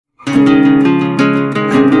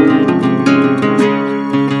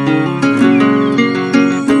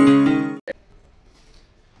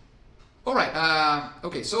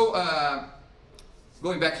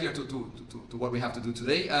going back here to what we have to do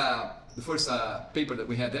today, the first paper that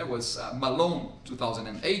we had there was Malone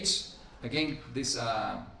 2008. Again, this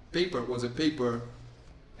paper was a paper,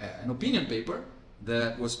 an opinion paper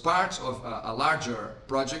that was part of a larger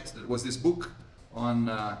project that was this book on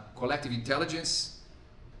collective intelligence,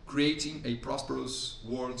 creating a prosperous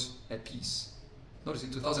world at peace. Notice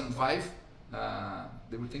in 2005,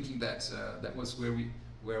 they were thinking that that was where we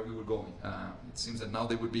were going. It seems that now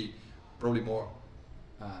they would be probably more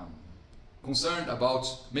concerned about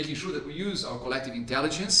making sure that we use our collective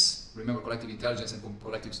intelligence. Remember, collective intelligence and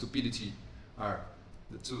collective stupidity are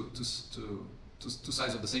the two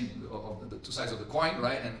sides of the same, the two sides of the coin,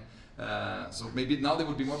 right? And so maybe now they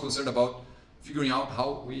would be more concerned about figuring out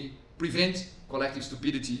how we prevent collective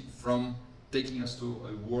stupidity from taking us to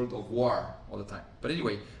a world of war all the time. But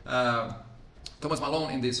anyway, Thomas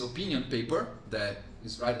Malone, in this opinion paper that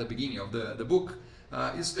is right at the beginning of the book,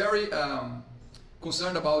 is very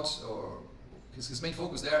concerned about, or his main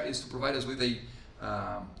focus there is to provide us with a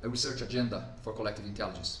research agenda for collective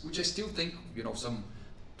intelligence, which I still think, you know, some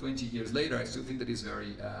 20 years later, I still think that is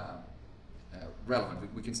very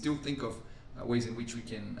relevant. We can still think of ways in which we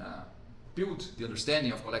can build the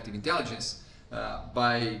understanding of collective intelligence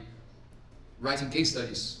by writing case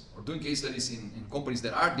studies or doing case studies in companies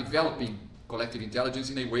that are developing collective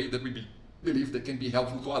intelligence in a way that we believe that can be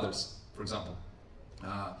helpful to others, for example.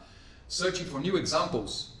 Searching for new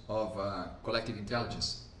examples of collective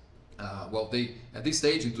intelligence. Well, they, at this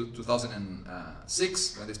stage in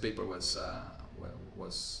 2006, when this paper was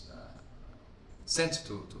sent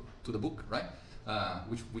to the book, right,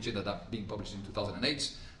 which ended up being published in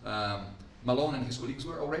 2008, Malone and his colleagues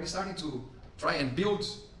were already starting to try and build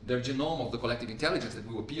their genome of the collective intelligence that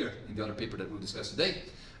will appear in the other paper that we'll discuss today.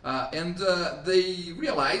 And they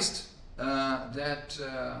realized that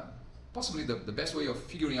possibly the best way of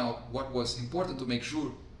figuring out what was important to make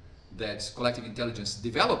sure that collective intelligence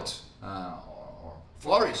developed or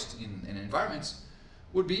flourished in environments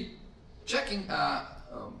would be checking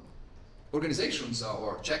organizations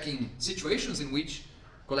or checking situations in which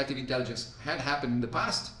collective intelligence had happened in the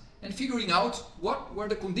past and figuring out what were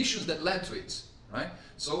the conditions that led to it, right?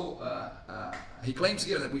 So he claims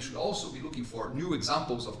here that we should also be looking for new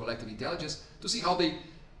examples of collective intelligence to see how they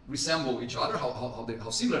resemble each other, how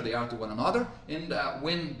similar they are to one another, and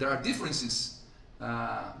when there are differences,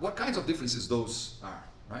 what kinds of differences those are,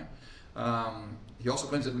 right? He also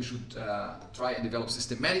claims that we should try and develop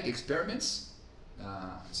systematic experiments,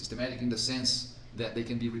 systematic in the sense that they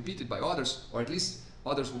can be repeated by others, or at least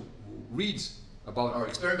others who read about our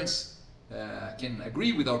experiments can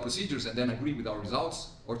agree with our procedures and then agree with our results,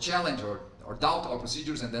 or challenge or doubt our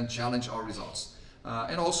procedures and then challenge our results.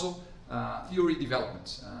 And also theory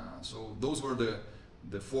development. So those were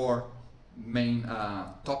the four main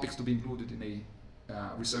topics to be included in a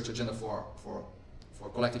research agenda for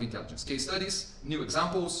collective intelligence. Case studies, new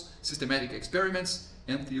examples, systematic experiments,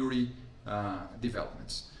 and theory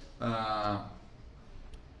developments.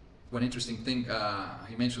 One interesting thing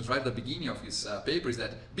he mentions right at the beginning of his paper is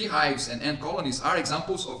that beehives and ant colonies are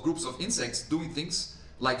examples of groups of insects doing things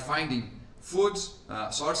like finding food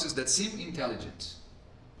sources that seem intelligent.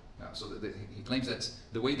 So he claims that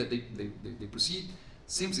the way that they proceed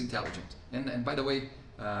seems intelligent. And by the way,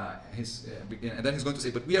 and then he's going to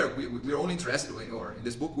say, but we are only interested, or in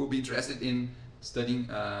this book we'll be interested in studying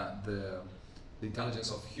the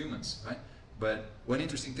intelligence of humans, right? But one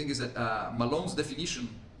interesting thing is that Malone's definition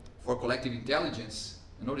for collective intelligence,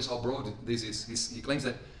 and notice how broad this is. He claims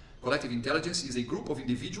that collective intelligence is a group of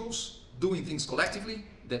individuals doing things collectively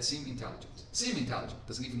that seem intelligent. Seem intelligent,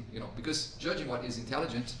 doesn't even, you know, because judging what is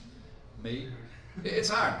intelligent it's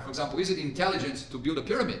hard. For example, is it intelligent to build a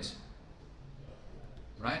pyramid?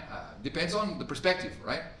 Right? Depends on the perspective,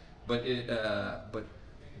 right? But an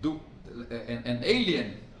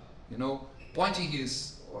alien, you know, pointing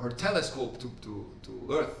his or her telescope to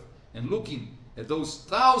Earth and looking at those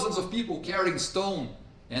thousands of people carrying stone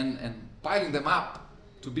and piling them up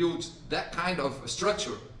to build that kind of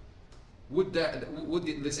structure, would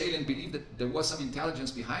this alien believe that there was some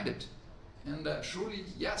intelligence behind it? And surely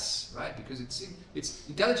yes, right? Because it's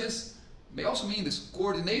intelligence may also mean this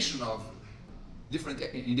coordination of different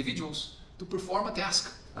individuals to perform a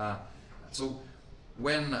task. So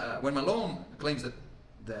when Malone claims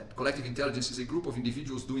that collective intelligence is a group of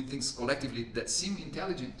individuals doing things collectively that seem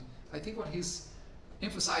intelligent, I think what he's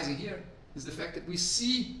emphasizing here is the fact that we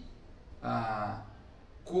see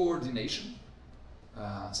coordination.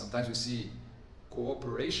 Sometimes we see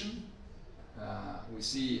cooperation. We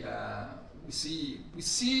see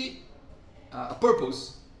a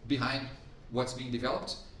purpose behind what's being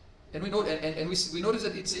developed, and we know, and we notice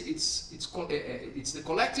that it's the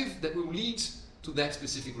collective that will lead to that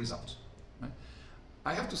specific result. Right?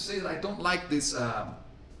 I have to say that I don't like this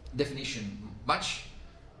definition much.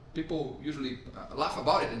 People usually laugh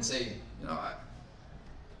about it and say, you know,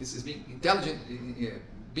 this is being intelligent.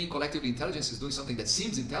 Being collectively intelligent is doing something that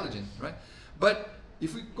seems intelligent, right? But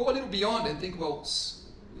if we go a little beyond and think, well,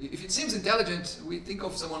 if it seems intelligent, we think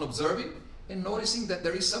of someone observing and noticing that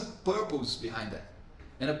there is some purpose behind that,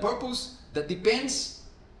 and a purpose that depends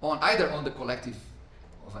on either on the collective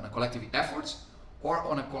effort or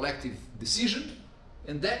on a collective decision,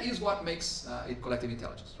 and that is what makes it collective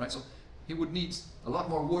intelligence, right? So he would need a lot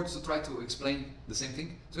more words to try to explain the same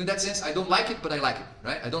thing. So in that sense, I don't like it, but I like it,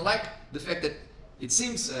 right? I don't like the fact that it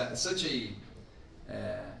seems such a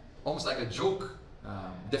almost like a joke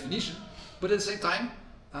definition, but at the same time,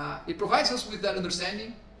 it provides us with that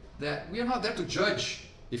understanding that we are not there to judge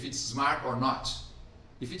if it's smart or not.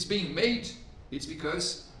 If it's being made, it's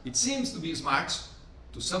because it seems to be smart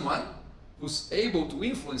to someone who's able to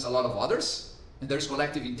influence a lot of others, and there's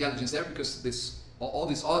collective intelligence there because all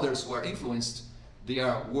these others who are influenced, they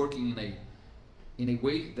are working in a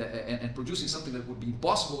way that, and producing something that would be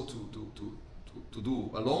impossible to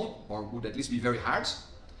do alone, or would at least be very hard.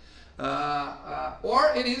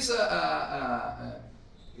 Or it is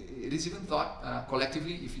even thought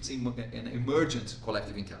collectively if it's an emergent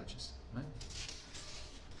collective intelligence. Right?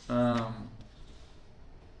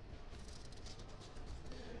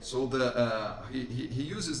 So he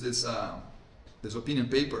uses this opinion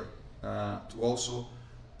paper to also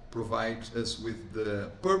provide us with the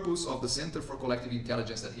purpose of the Center for Collective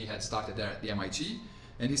Intelligence that he had started there at the MIT.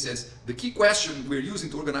 And he says, the key question we're using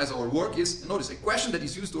to organize our work is, notice, a question that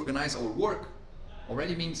is used to organize our work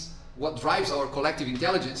already means what drives our collective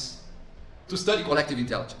intelligence to study collective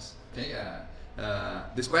intelligence. Okay?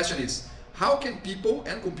 This question is, how can people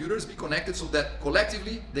and computers be connected so that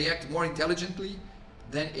collectively they act more intelligently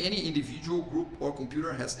than any individual, group, or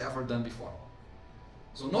computer has ever done before?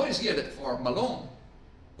 So notice here that for Malone,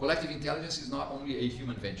 collective intelligence is not only a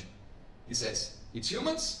human venture. He says, it's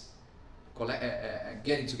humans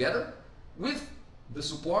getting together with the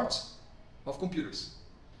support of computers.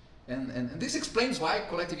 And this explains why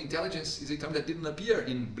collective intelligence is a term that didn't appear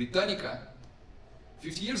in Britannica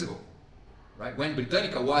 50 years ago, right? When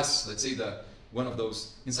Britannica was, let's say, one of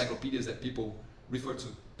those encyclopedias that people refer to.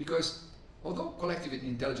 Because although collective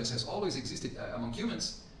intelligence has always existed among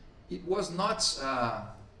humans, it was not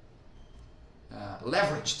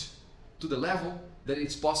leveraged to the level that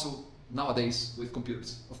it's possible nowadays with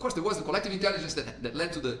computers. Of course, there was the collective intelligence that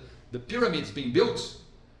led to the pyramids being built,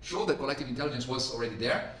 showed that collective intelligence was already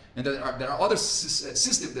there, and there are other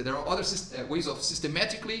ways of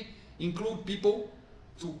systematically include people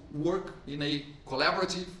to work in a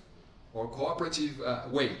collaborative or cooperative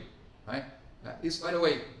way. Right? By the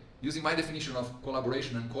way, using my definition of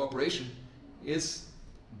collaboration and cooperation, is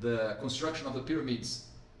the construction of the pyramids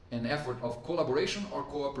an effort of collaboration or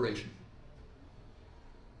cooperation?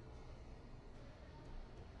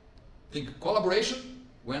 Think collaboration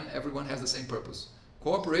when everyone has the same purpose.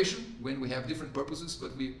 Cooperation when we have different purposes,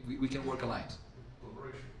 but we can work aligned.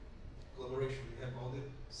 Collaboration, we have all the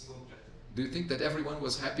single objective. Do you think that everyone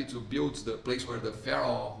was happy to build the place where the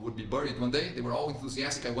pharaoh would be buried one day? They were all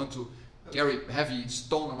enthusiastic. I want to carry heavy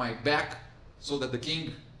stone on my back so that the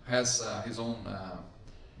king has his own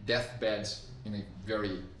deathbed in a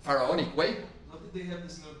very pharaonic way. Not that they have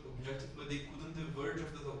this objective, but they couldn't diverge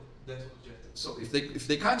of that objective. So if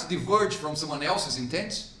they can't diverge from someone else's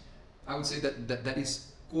intent, I would say that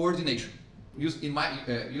is coordination. Using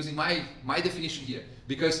my definition here,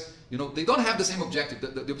 because they don't have the same objective.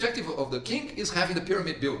 The objective of the king is having the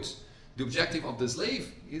pyramid built. The objective of the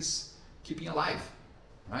slave is keeping alive,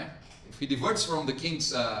 right? If he diverges from the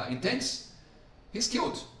king's intents, he's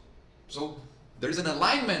killed. So there is an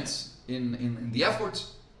alignment in the effort,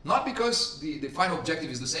 not because the final objective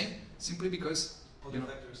is the same, simply because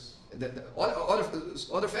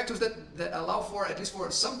other factors that allow for, at least for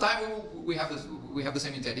some time, we have the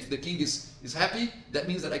same intent. If the king is happy, that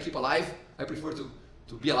means that I keep alive. I prefer to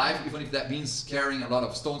be alive, even if that means carrying a lot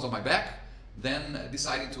of stones on my back, than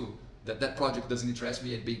deciding that project doesn't interest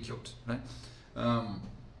me and being killed, right?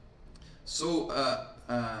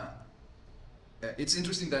 It's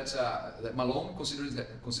interesting that Malone considers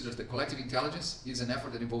that collective intelligence is an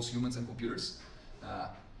effort that involves humans and computers.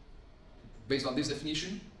 Based on this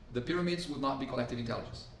definition, the pyramids would not be collective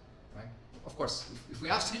intelligence, right? Of course, if we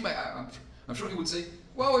asked him, I'm sure he would say,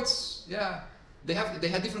 well, they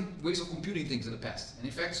had different ways of computing things in the past, and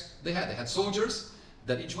in fact, they had soldiers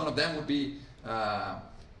that each one of them would be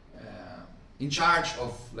in charge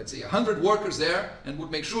of, let's say, 100 workers there, and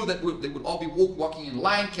would make sure that they would all be walking in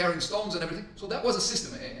line, carrying stones and everything. So that was a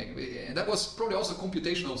system, and that was probably also a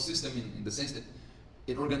computational system in the sense that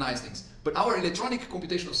it organized things. But our electronic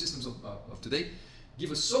computational systems of today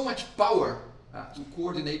give us so much power to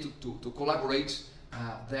coordinate, to collaborate,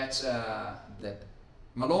 that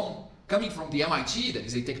Malone, coming from the MIT, that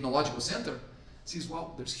is a technological center, sees,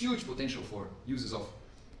 well, there's huge potential for uses of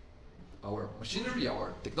our machinery,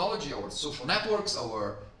 our technology, our social networks,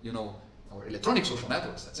 our electronic social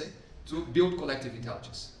networks, let's say, to build collective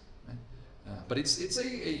intelligence. Right? But it's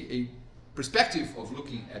a perspective of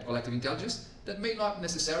looking at collective intelligence that may not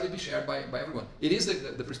necessarily be shared by everyone. It is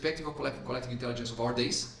the perspective of collective intelligence of our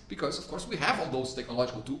days, because of course we have all those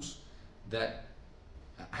technological tools that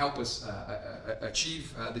help us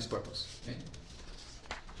achieve this purpose. Okay?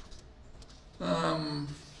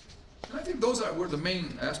 And I think those were the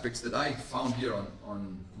main aspects that I found here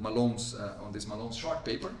on this Malone's short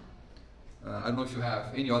paper. I don't know if you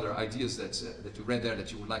have any other ideas that you read there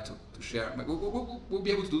that you would like to share. We'll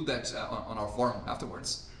be able to do that on our forum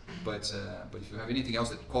afterwards. But if you have anything else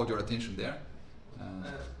that caught your attention there.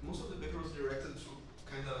 Most of the paper was directed to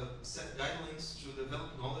kind of set guidelines to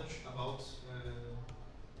develop knowledge about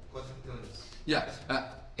collective intelligence. Yeah.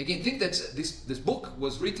 Again, think that this book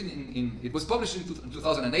was written it was published in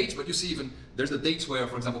 2008, but you see even there's the dates where,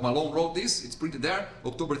 for example, Malone wrote this. It's printed there,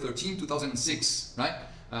 October 13, 2006, right?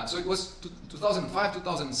 So it was 2005,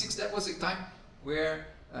 2006. That was a time where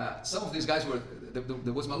some of these guys were.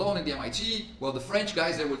 There was Malone and the MIT. Well, the French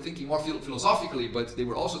guys, they were thinking more philosophically, but they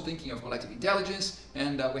were also thinking of collective intelligence.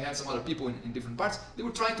 And we had some other people in different parts. They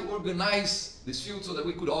were trying to organize this field so that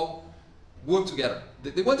we could all work together.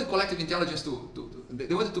 They wanted collective intelligence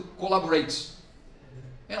they wanted to collaborate,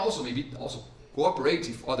 and also maybe also cooperate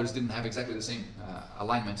if others didn't have exactly the same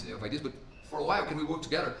alignment of ideas. But for a while, can we work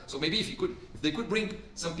together? So maybe if they could bring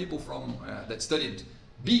some people from that studied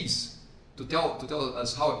bees to tell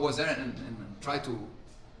us how it was there, and try to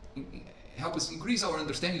help us increase our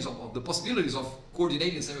understandings of the possibilities of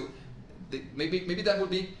coordinating. So maybe that would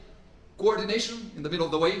be coordination in the middle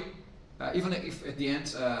of the way. Even if at the end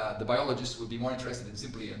the biologists would be more interested in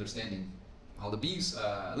simply understanding how the bees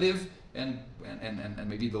live, and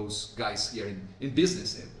maybe those guys here in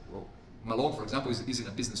business, well, Malone, for example, is in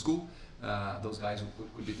a business school. Those guys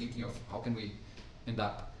could be thinking of how can we end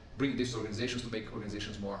up bringing these organizations to make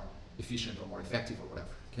organizations more efficient or more effective or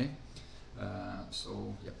whatever. Okay,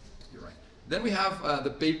 so yeah, you're right. Then we have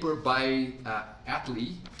the paper by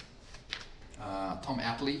Attlee, Tom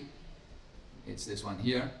Attlee. It's this one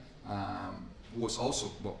here. Was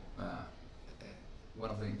also one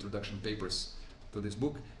of the introduction papers to this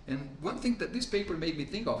book. And one thing that this paper made me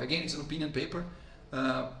think of, again, it's an opinion paper,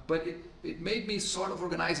 but it made me sort of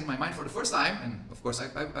organize in my mind for the first time. And of course,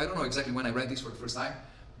 I don't know exactly when I read this for the first time,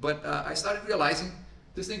 but I started realizing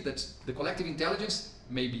this thing that the collective intelligence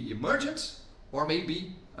may be emergent or may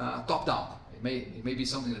be top-down. It may be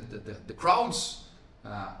something that the crowds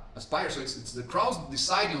aspire. So it's the crowds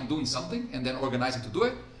deciding on doing something and then organizing to do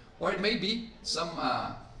it. Or it may be some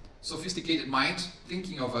sophisticated mind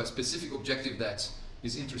thinking of a specific objective that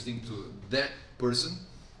is interesting to that person,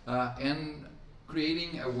 and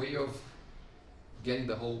creating a way of getting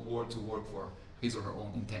the whole world to work for his or her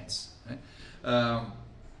own intents. Right?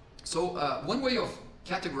 So one way of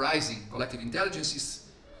categorizing collective intelligence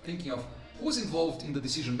is thinking of who's involved in the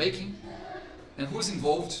decision making and who's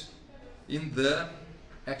involved in the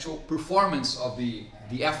actual performance of the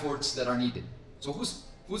efforts that are needed. So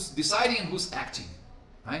who's deciding and who's acting,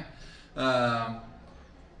 right?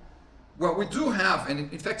 Well, we do have,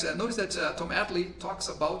 and in fact, notice that Tom Attlee talks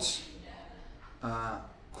about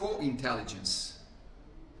co-intelligence.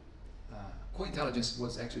 Co-intelligence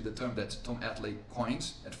was actually the term that Tom Attlee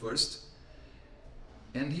coined at first,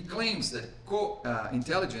 and he claims that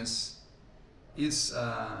co-intelligence is,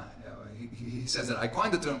 he says that I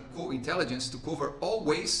coined the term co-intelligence to cover all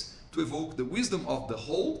ways to evoke the wisdom of the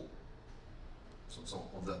whole, so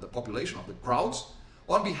of the population, of the crowds,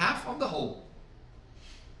 on behalf of the whole.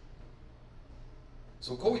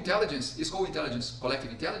 So co-intelligence, is co-intelligence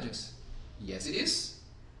collective intelligence? Yes, it is,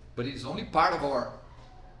 but it is only part of our,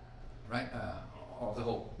 right, of the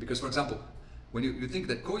whole. Because, for example, when you think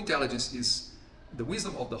that co-intelligence is the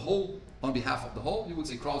wisdom of the whole on behalf of the whole, you would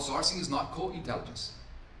say crowdsourcing is not co-intelligence.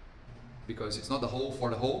 Because it's not the whole for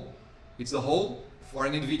the whole, it's the whole for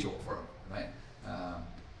an individual, right?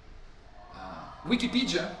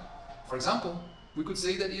 Wikipedia, for example, we could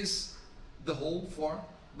say that is the whole for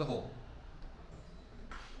the whole.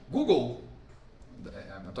 Google,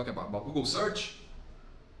 I'm talking about Google search,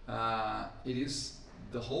 it is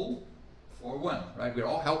the whole for one, right? We're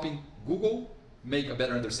all helping Google make a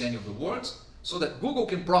better understanding of the world so that Google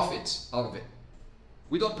can profit out of it.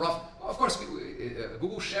 We don't profit. Of course,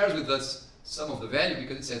 Google shares with us some of the value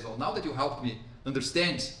because it says, well, now that you helped me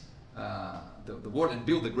understand the word and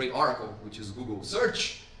build a great oracle, which is Google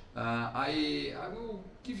search, I will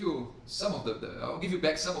give you some of I'll give you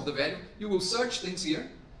back some of the value. You will search things here,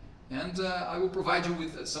 and I will provide you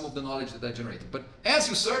with some of the knowledge that I generated. But as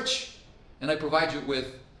you search, and I provide you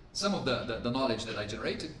with some of the knowledge that I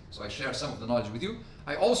generated, so I share some of the knowledge with you,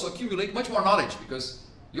 I also accumulate much more knowledge because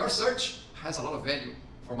your search has a lot of value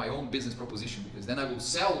for my own business proposition, because then I will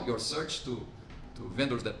sell your search to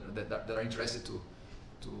vendors that are interested to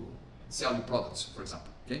sell you products, for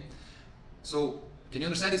example. Okay, so can you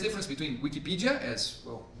understand this difference between Wikipedia, as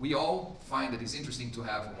well, we all find that it's interesting to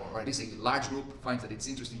have, or at least a large group finds that it's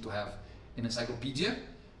interesting to have an encyclopedia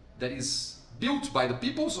that is built by the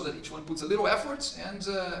people so that each one puts a little effort, and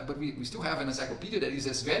but we still have an encyclopedia that is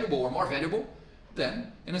as valuable or more valuable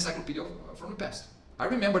than an encyclopedia from the past. I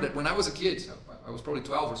remember that when I was a kid, I was probably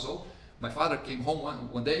 12 or so, my father came home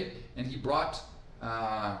one day and he brought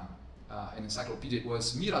an encyclopedia. It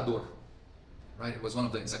was Mirador, right? It was one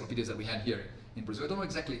of the encyclopedias that we had here in Brazil. I don't know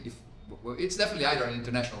exactly if, well, it's definitely either an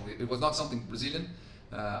international, it was not something Brazilian.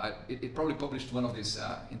 It probably published one of these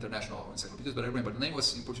international encyclopedias, but I remember the name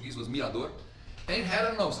was, in Portuguese, was Mirador. And it had, I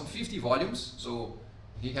don't know, some 50 volumes, so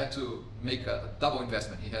he had to make a double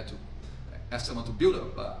investment. He had to ask someone to build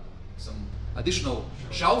some additional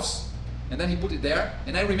shelves, and then he put it there.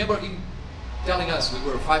 And I remember him telling us, we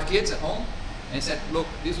were 5 kids at home, and said, look,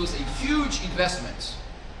 this was a huge investment,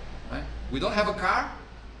 right? We don't have a car,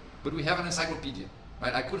 but we have an encyclopedia,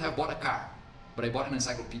 right? I could have bought a car, but I bought an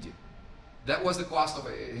encyclopedia. That was the cost of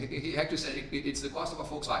he actually said it's the cost of a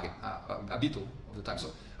Volkswagen, a Beetle of the time.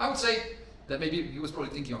 So I would say that maybe he was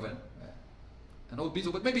probably thinking of an old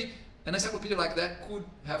Beetle, but maybe an encyclopedia like that could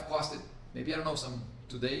have costed, maybe, I don't know,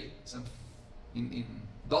 in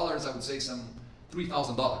dollars, I would say some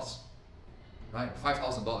 $3,000, right?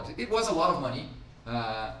 $5,000. It was a lot of money,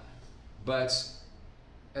 but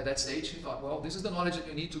at that stage he thought, well, this is the knowledge that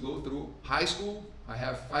you need to go through high school. I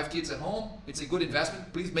have 5 kids at home. It's a good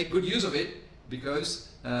investment. Please make good use of it,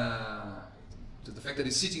 because the fact that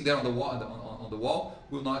it's sitting there on the wall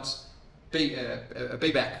will not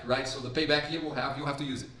pay back, right? So the payback here will have, you have to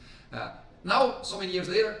use it. Now, so many years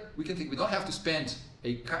later, we can think we don't have to spend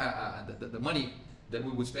the money that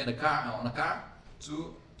we would spend on a car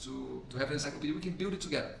to have an encyclopedia. We can build it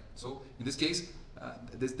together. So in this case,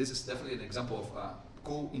 this is definitely an example of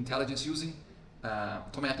co-intelligence using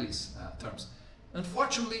Tom Atlee's terms.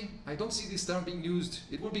 Unfortunately, I don't see this term being used.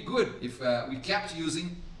 It would be good if we kept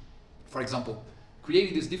using, for example,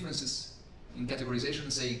 creating these differences in categorization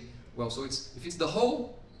and saying, well, so if it's the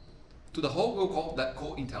whole, to the whole, we'll call that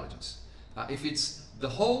co-intelligence. If it's the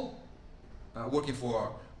whole working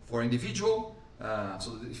for individual,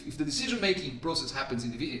 so if the decision-making process happens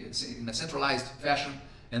in a centralized fashion,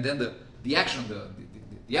 and then the action,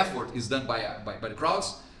 the effort is done by the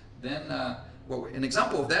crowds, then well, an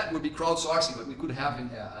example of that would be crowdsourcing, but we could have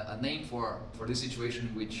a name for this situation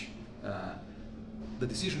in which the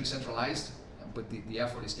decision is centralized, but the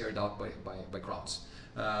effort is carried out by crowds.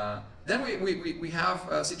 Then we have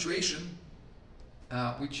a situation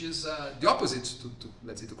which is the opposite to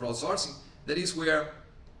let's say, to crowdsourcing. That is where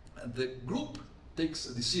the group takes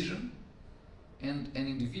a decision and an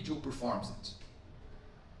individual performs it.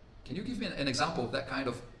 Can you give me an example of that kind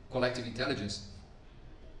of collective intelligence,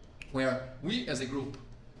 where we as a group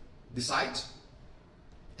decide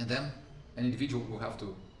and then an individual will have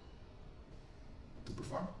to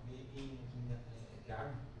perform? In the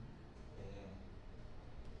army.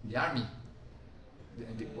 The army?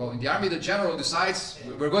 Well, in the army, the general decides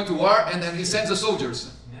we're going to war, and then he sends the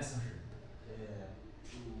soldiers. Messenger.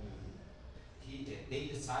 They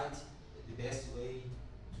decide the best way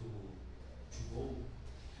to go.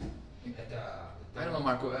 I don't know,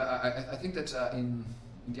 Marco. I think that in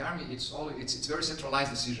the army, it's very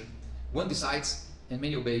centralized decision. One decides, and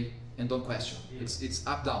many obey and don't question. Yeah. It's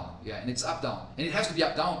up down, yeah, and it's up down, and it has to be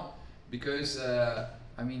up down because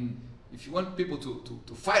I mean, if you want people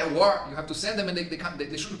to fight a war, you have to send them, and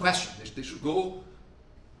they shouldn't question. They should go.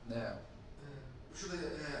 Should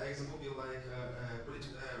an example be like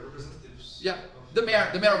representatives? Yeah, the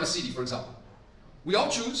mayor of a city, for example. We all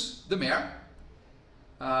choose the mayor,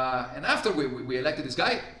 and after we elected this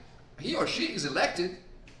guy, he or she is elected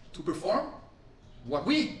to perform what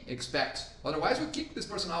we expect. Otherwise, we kick this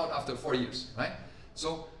person out after 4 years, right?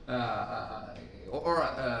 So,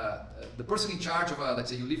 the person in charge of, let's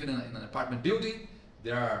say you live in an apartment building,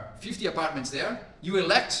 there are 50 apartments there. You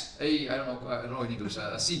elect a, I don't know in English,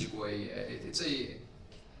 a síndico.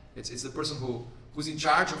 It's the person who's in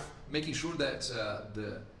charge of making sure that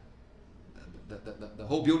the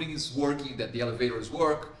whole building is working, that the elevators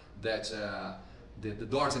work, that the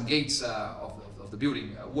doors and gates of the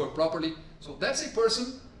building work properly. So that's a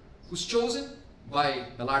person who's chosen by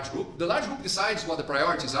a large group. The large group decides what the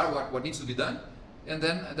priorities are, what needs to be done, and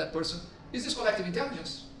then that person, is this collective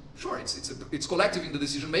intelligence? Sure, it's collective in the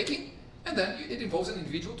decision making, and then it involves an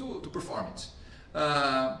individual to perform it.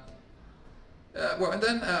 Well, and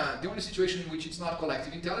then the only situation in which it's not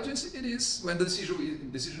collective intelligence, it is when the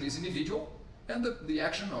decision is individual, and the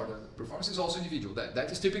action or the performance is also individual.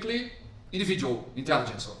 That is typically individual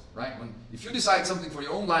intelligence, right? If you decide something for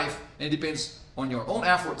your own life and it depends on your own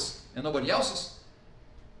efforts and nobody else's,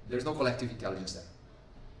 there's no collective intelligence there.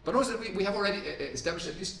 But notice that we have already established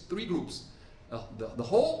at least 3 groups. The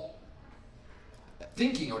whole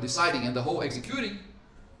thinking or deciding and the whole executing,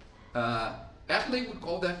 Atley would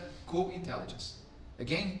call that co-intelligence.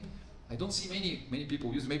 Again, I don't see many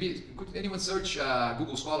people use. Maybe could anyone search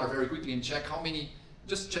Google Scholar very quickly and check how many?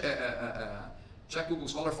 Just check Google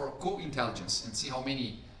Scholar for co-intelligence and see how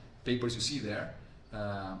many papers you see there.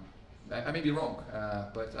 I may be wrong,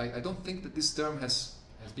 but I don't think that this term has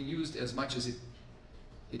been used as much as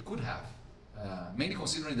it could have. Mainly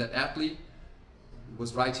considering that Atley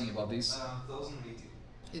was writing about this. 1080.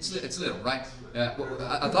 It's little, right?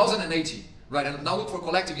 1080, right? And now look for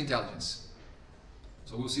collective intelligence.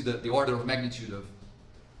 So we'll see the order of magnitude of.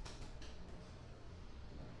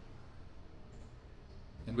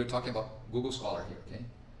 And we're talking about Google Scholar here, okay?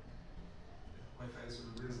 Wi-Fi is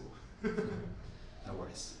really slow. No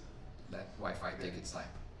worries. Let Wi-Fi take its time.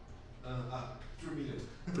 3 million.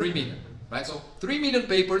 3 million, right? So 3 million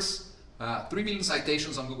papers. 3 million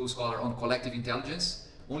citations on Google Scholar on collective intelligence,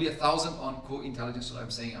 only 1,000 on co-intelligence. So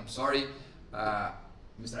I'm saying, I'm sorry,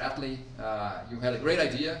 Mr. Atley, you had a great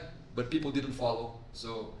idea, but people didn't follow.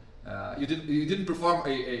 So you didn't perform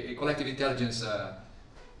a collective intelligence.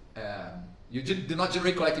 You did not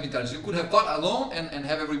generate collective intelligence. You could have thought alone and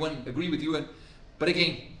have everyone agree with you. But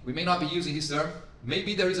again, we may not be using his term.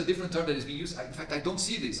 Maybe there is a different term that is being used. In fact, I don't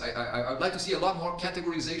see this. I would like to see a lot more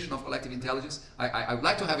categorization of collective intelligence. I would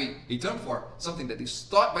like to have a term for something that is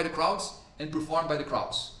thought by the crowds and performed by the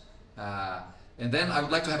crowds. And then I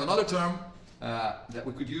would like to have another term that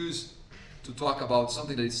we could use to talk about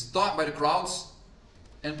something that is thought by the crowds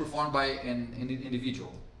and performed by an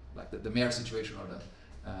individual, like the mayor situation or the.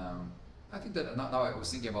 I think that now I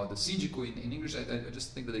was thinking about the síndico in English. I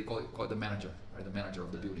just think that they call it the manager, right? The manager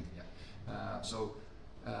of the building. Yeah.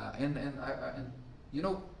 And you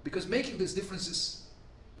know, because making these differences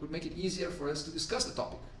would make it easier for us to discuss the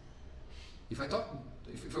topic. If I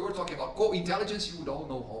were talking about co-intelligence, you would all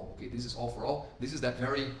know, oh, okay, this is all for all. This is that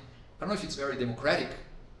very, I don't know if it's very democratic.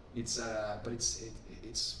 But it's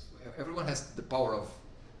everyone has the power of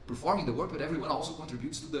performing the work, but everyone also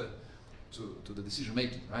contributes to the decision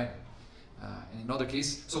making, right? And in other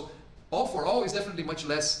cases, so all for all is definitely much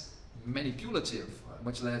less manipulative,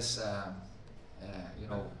 much less, you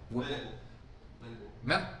know.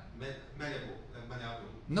 Malleable.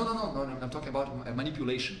 No. I'm talking about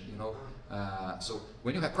manipulation. You know. So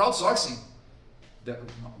when you have crowdsourcing,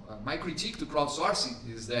 my critique to crowdsourcing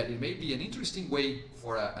is that it may be an interesting way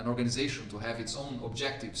for an organization to have its own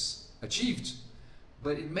objectives achieved,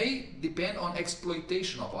 but it may depend on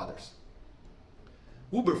exploitation of others.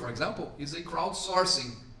 Uber, for example, is a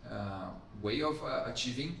crowdsourcing way of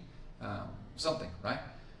achieving something, right?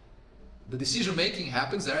 The decision making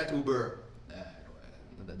happens there at Uber,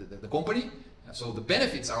 the company. So the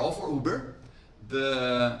benefits are all for Uber.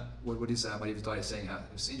 What is Maria Vitória saying?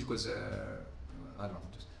 Síndico is I don't know.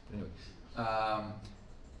 Just anyway.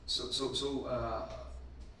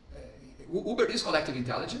 Uber is collective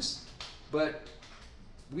intelligence, but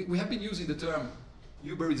we have been using the term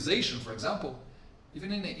Uberization, for example,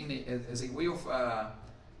 even as a way of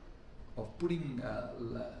putting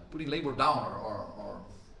labor down or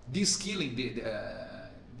de-skilling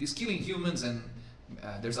de-skilling humans, and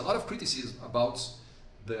there's a lot of criticism about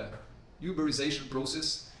the Uberization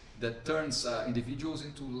process that turns individuals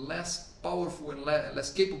into less powerful and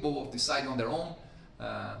less capable of deciding on their own.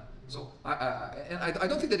 So I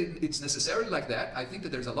don't think that it's necessarily like that. I think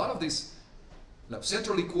that there's a lot of these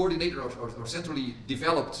centrally coordinated or centrally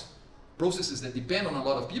developed processes that depend on a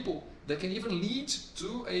lot of people that can even lead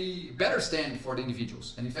to a better stand for the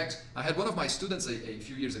individuals. And in fact, I had one of my students a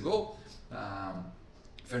few years ago,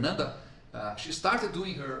 Fernanda. She started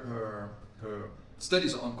doing her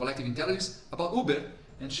studies on collective intelligence about Uber,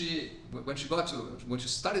 and when she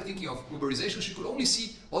started thinking of Uberization, she could only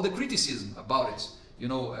see all the criticism about it you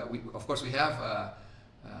know, of course we have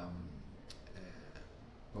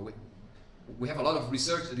we have a lot of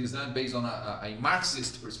research that is done based on a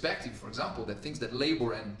Marxist perspective, for example, that thinks that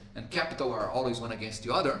labor and capital are always one against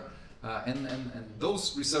the other. And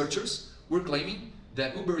those researchers were claiming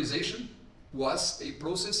that Uberization was a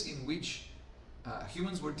process in which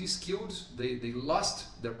humans were de-skilled, they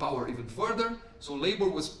lost their power even further, so labor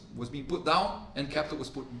was being put down and capital was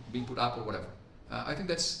being put up or whatever. I think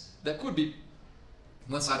that could be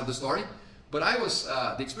one side of the story, but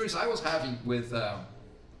the experience I was having with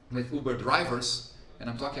Uber drivers, and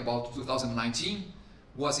I'm talking about 2019,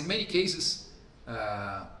 was in many cases,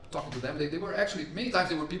 talking to them, they were actually, many times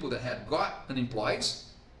they were people that had got unemployed,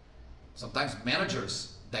 sometimes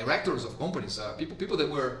managers, directors of companies, people that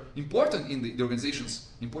were important in the organizations,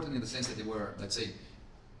 important in the sense that they were, let's say,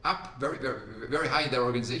 up very, very, very high in their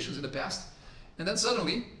organizations in the past, and then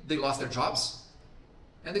suddenly they lost their jobs,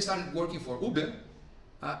 and they started working for Uber,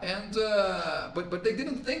 but they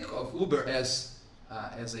didn't think of Uber as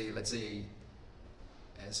a, let's say,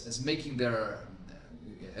 as making their,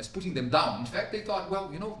 as putting them down. In fact, they thought, well,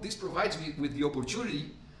 you know, this provides me with the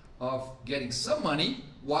opportunity of getting some money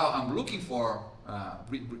while I'm looking for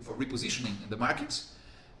repositioning in the markets,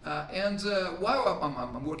 and while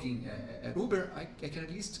I'm working at Uber, I can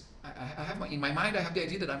at least, I have in my mind I have the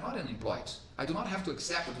idea that I'm not unemployed. I do not have to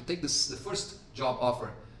accept or to take the first job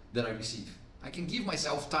offer that I receive. I can give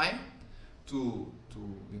myself time to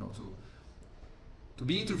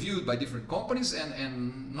be interviewed by different companies,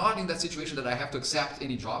 and not in that situation that I have to accept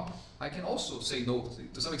any job. I can also say no.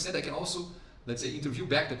 To some extent, I can also, let's say, interview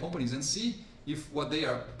back the companies and see if what they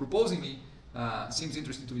are proposing me seems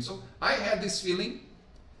interesting to me. So I had this feeling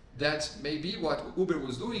that maybe what Uber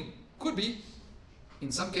was doing could be,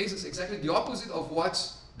 in some cases, exactly the opposite of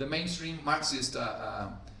what the mainstream Marxist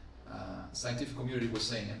scientific community was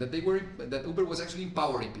saying, and that Uber was actually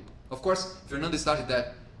empowering people. Of course, Fernandez started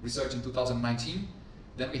that research in 2019.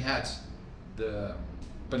 Then we had the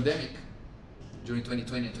pandemic during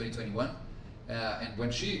 2020 and 2021, and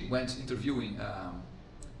when she went interviewing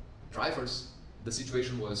drivers, the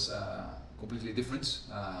situation was completely different.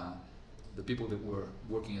 The people that were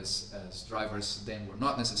working as drivers then were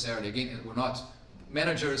not necessarily, again, were not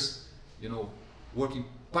managers, you know, working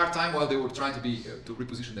part-time while they were trying to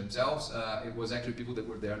reposition themselves. It was actually people that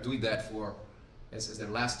were there doing that for as their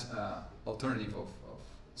last alternative of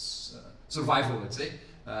survival, let's say.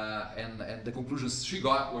 And the conclusions she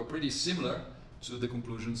got were pretty similar to the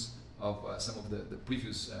conclusions of some of the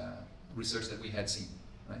previous research that we had seen.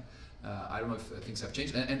 Right? I don't know if things have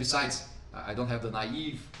changed, and besides, I don't have the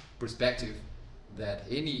naive perspective that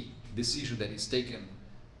any decision that is taken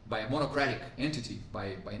by a monocratic entity,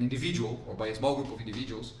 by an individual or by a small group of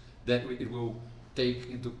individuals, that it will take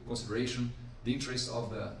into consideration the interests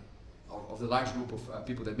of the large group of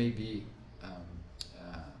people that may be,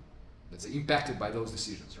 let's say, impacted by those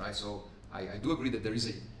decisions, right? So I do agree that there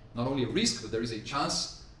is not only a risk, but there is a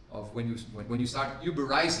chance of when you start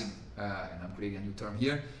Uberizing, and I'm creating a new term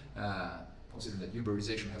here, considering that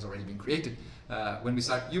Uberization has already been created. When we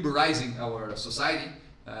start Uberizing our society,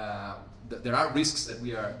 there are risks that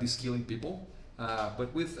we are de-skilling people, but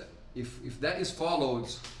if that is followed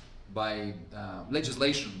by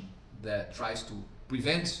legislation that tries to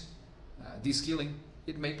prevent de-skilling,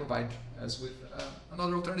 it may provide us with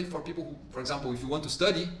another alternative for people who, for example, if you want to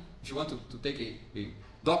study, if you want to take a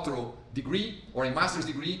doctoral degree or a master's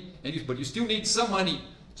degree, but you still need some money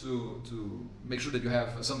to make sure that you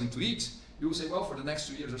have something to eat, you will say, well, for the next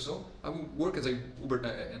 2 years or so, I will work as an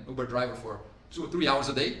Uber driver for 2 or 3 hours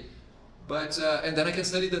a day, but and then I can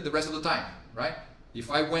study the rest of the time, right? If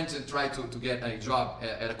I went and tried to get a job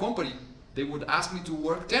at a company, they would ask me to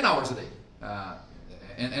work 10 hours a day.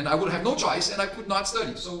 And I would have no choice, and I could not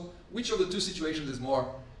study. So which of the two situations is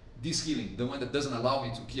more de-skilling? The one that doesn't allow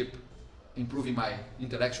me to keep improving my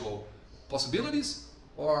intellectual possibilities,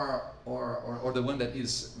 or the one that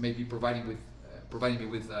is maybe providing me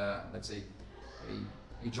with let's say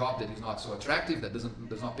a job that is not so attractive, that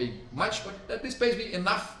does not pay much, but that this pays me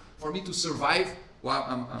enough for me to survive while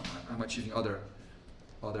I'm achieving other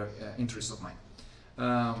interests of mine.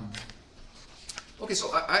 Okay,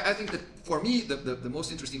 so I think that for me the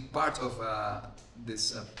most interesting part of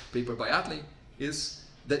this paper by Atley is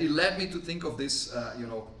that it led me to think of this, you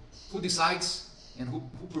know, who decides and who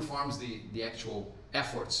performs the actual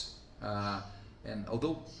efforts. And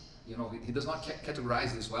although, you know, he does not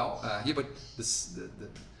categorize this well here, but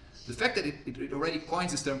the fact that it already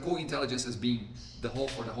coins this term co-intelligence as being the whole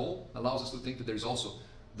for the whole allows us to think that there is also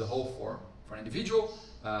the whole for an individual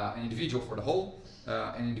for the whole,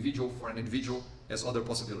 an individual for an individual as other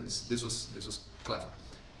possibilities. This was clever.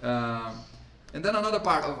 And then another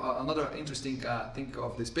part of another interesting thing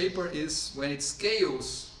of this paper is when it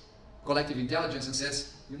scales collective intelligence and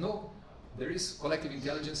says, you know, there is collective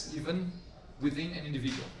intelligence even within an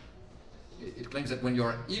individual. It claims that when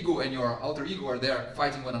your ego and your alter ego are there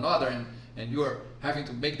fighting one another and you're having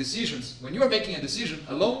to make decisions, when you're making a decision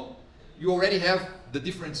alone, you already have the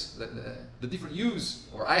different use,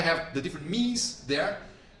 or I have the different means there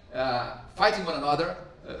fighting one another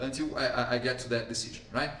until I get to that decision,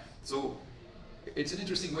 right? So it's an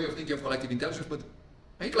interesting way of thinking of collective intelligence, but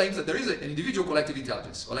he claims that there is an individual collective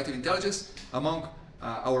intelligence among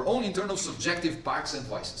our own internal subjective parts and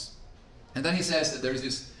voices. And then he says that there is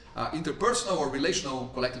this interpersonal or relational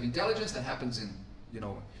collective intelligence that happens in,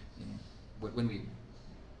 when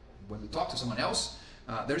we talk to someone else.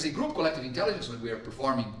 There's a group collective intelligence when we are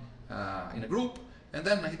performing in a group. And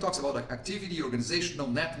then he talks about activity, organizational,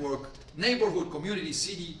 network, neighborhood, community,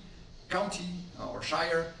 city, county or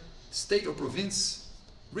shire, state or province,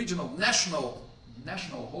 regional, national,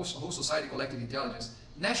 whole society collective intelligence,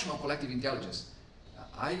 national collective intelligence.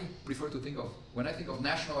 I prefer to think of, when I think of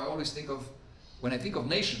national, I always think of, when I think of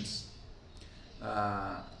nations,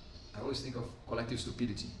 I always think of collective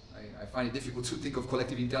stupidity. I find it difficult to think of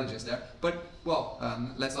collective intelligence there. But, well,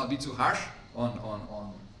 let's not be too harsh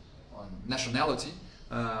on nationality.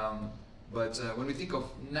 But when we think of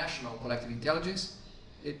national collective intelligence,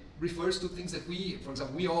 it refers to things that we, for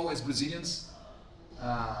example, we all as Brazilians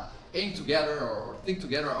aim together or think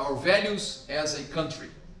together our values as a country,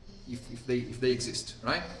 if they exist,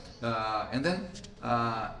 right? And then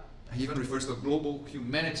he even refers to a global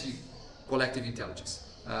humanity collective intelligence.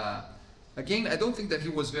 Again, I don't think that he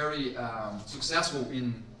was very successful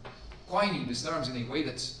in coining these terms in a way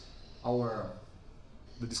that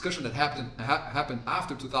the discussion that happened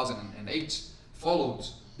after 2008 followed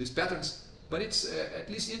these patterns. But it's at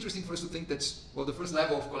least interesting for us to think that, well, the first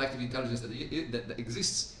level of collective intelligence that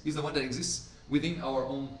exists is the one that exists within our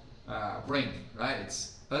own brain, right?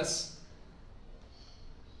 It's us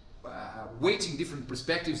weighting different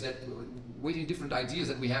perspectives, weighting different ideas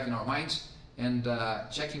that we have in our minds, and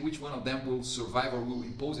checking which one of them will survive or will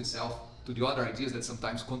impose itself to the other ideas that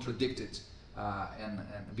sometimes contradict it, and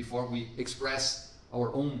before we express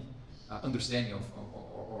our own understanding of,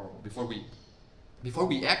 or before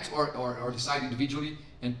we act or decide individually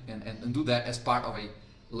and do that as part of a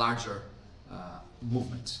larger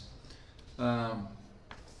movement.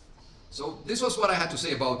 So this was what I had to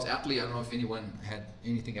say about Atlee. I don't know if anyone had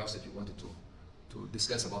anything else that you wanted to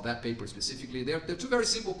discuss about that paper specifically. They're two very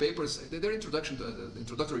simple papers. They're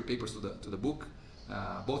introductory papers to the book.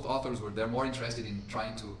 Both authors they're more interested in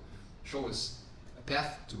trying to show us a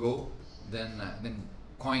path to go than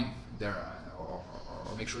coin their or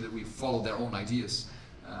make sure that we follow their own ideas.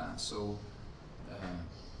 So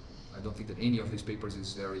I don't think that any of these papers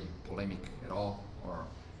is very polemic at all,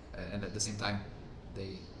 and at the same time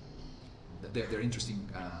they're interesting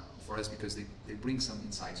for us because they bring some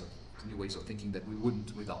insights of new ways of thinking that we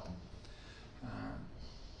wouldn't without them.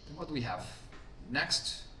 Then what do we have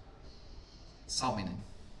next? Salminen.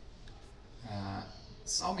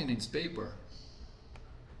 Salminen's paper.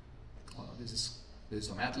 Well, this is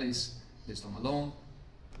from Atlee's. This is from Malone.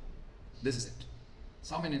 This is it.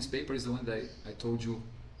 Salminen's paper is the one that I told you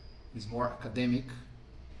is more academic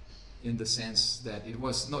in the sense that it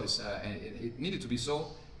was, notice, and it needed to be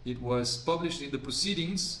so, it was published in the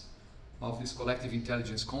proceedings of this collective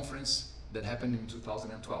intelligence conference that happened in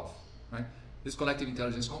 2012, right? This collective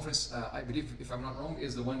intelligence conference, I believe, if I'm not wrong,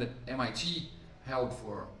 is the one that MIT held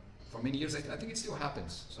for many years. I think it still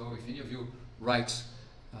happens. So if any of you write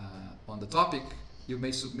on the topic, you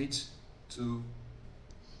may submit to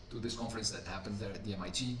this conference that happened there at the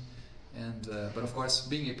MIT. And but of course,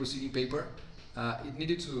 being a proceeding paper, it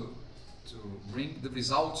needed to bring the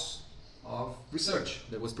results of research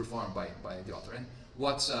that was performed by the author. And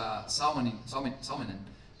what Salminen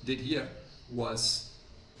did here was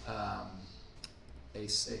a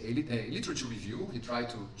literature review. He tried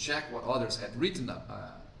to check what others had written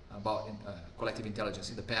about collective intelligence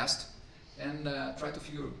in the past, and try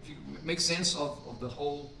to make sense of the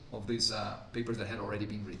whole of these papers that had already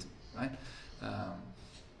been written, right?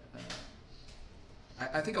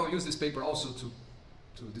 I think I'll use this paper also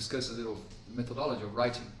to discuss a little methodology of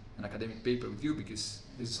writing an academic paper with you, because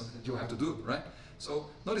this is something that you have to do, right? So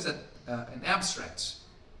notice that an abstract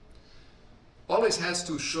always has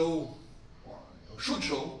to show, or should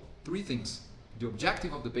show, three things: the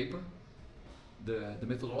objective of the paper, the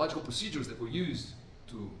methodological procedures that were used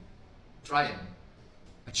to try and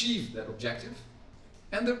achieve that objective,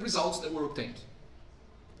 and the results that were obtained,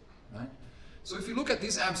 right? So if you look at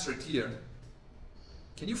this abstract here,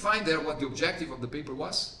 can you find there what the objective of the paper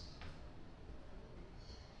was?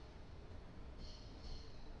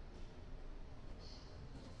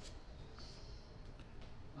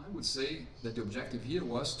 would say that the objective here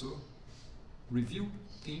was to review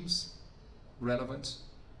themes relevant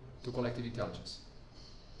to collective intelligence.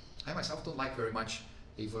 I myself don't like very much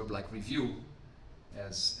a verb like review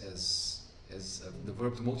as the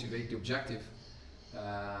verb to motivate the objective.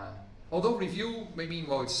 Although review may mean,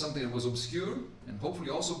 well, it's something that was obscure, and hopefully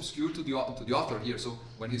also obscure to the author here. So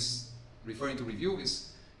when he's referring to review,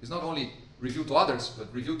 is not only review to others,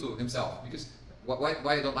 but review to himself. Because why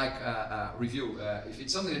I don't like review? If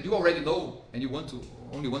it's something that you already know and you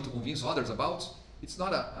only want to convince others about, it's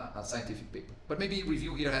not a scientific paper. But maybe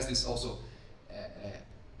review here has this also.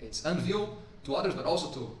 It's unveil to others, but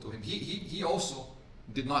also to him. He also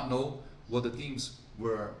did not know what the themes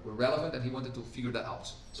were relevant, and he wanted to figure that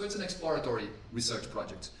out. So it's an exploratory research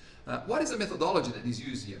project. What is the methodology that is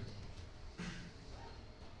used here?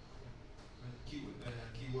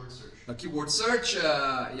 Keyword search. A keyword search,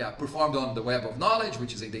 yeah, performed on the Web of Knowledge,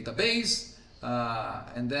 which is a database,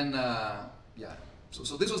 and then, yeah.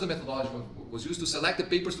 So this was the methodology that was used to select the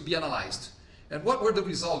papers to be analyzed. And what were the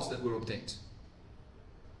results that were obtained?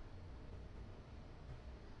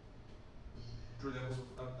 3 levels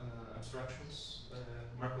of abstractions,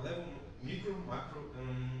 macro level, micro, macro,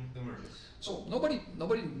 and emergence. So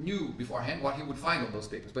nobody knew beforehand what he would find on those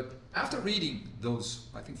papers. But after reading those,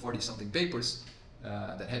 I think 40-something papers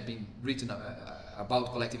that had been written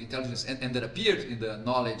about collective intelligence and that appeared in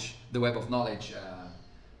the Web of Knowledge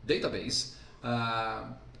database,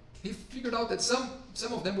 he figured out that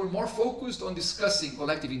some of them were more focused on discussing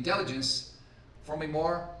collective intelligence from a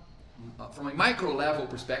micro level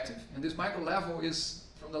perspective, and this micro level is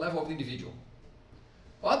from the level of the individual.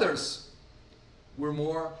 Others were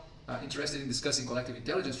more interested in discussing collective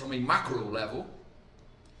intelligence from a macro level,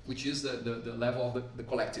 which is the level of the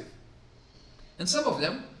collective. And some of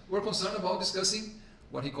them were concerned about discussing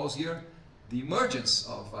what he calls here the emergence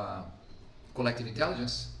of collective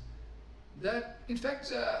intelligence, that in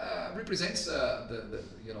fact represents the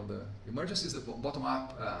emergence is the bottom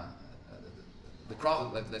up. The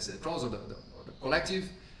crowd, let's say the crowds or the collective,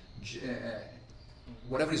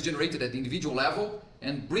 whatever is generated at the individual level,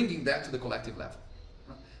 and bringing that to the collective level.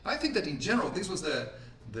 I think that in general, this was the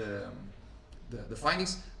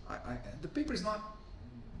findings. The paper is not.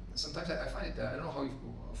 Sometimes I find it. I don't know how you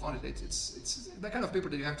found it. It's that kind of paper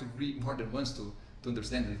that you have to read more than once to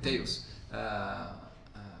understand the details.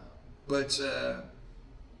 But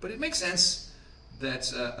it makes sense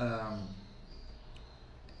that.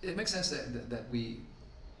 It makes sense that we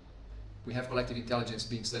have collective intelligence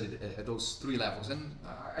being studied at those 3 levels, and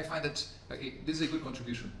I find that this is a good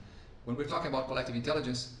contribution. When we're talking about collective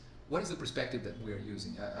intelligence, what is the perspective that we are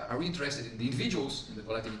using? Are we interested in the individuals in the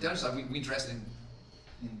collective intelligence? Are we interested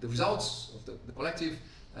in the results of the collective?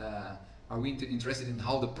 Are we interested in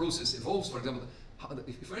how the process evolves? For example,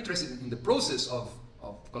 if we're interested in the process of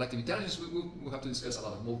collective intelligence, we'll have to discuss a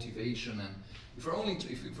lot of motivation, and if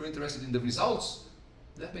we're interested in the results,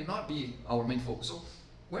 that may not be our main focus. So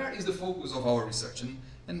where is the focus of our research?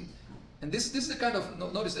 And this is the kind of,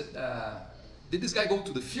 notice that, did this guy go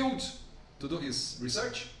to the field to do his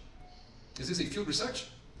research? Is this a field research?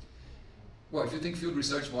 Well, if you think field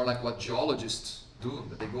research more like what geologists do,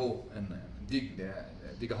 that they go and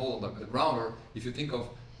dig a hole in the ground, or if you think of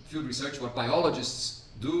field research, what biologists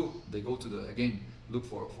do, they go to again, look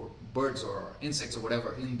for birds or insects or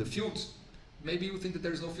whatever in the field. Maybe you think that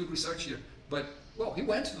there is no field research here. But, well, he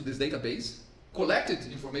went to this database, collected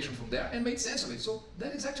information from there, and made sense of it. So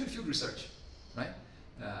that is actually field research, right?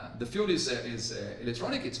 The field is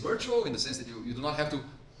electronic, it's virtual in the sense that you do not have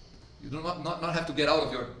to get out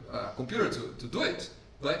of your computer to do it,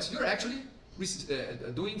 but you're actually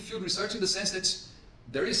doing field research in the sense that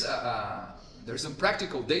there is some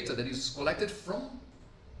practical data that is collected from,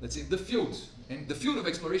 let's say, the field. And the field of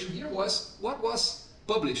exploration here was what was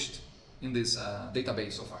published in this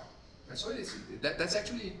database so far. So that's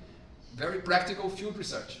actually very practical field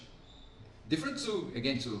research. Different to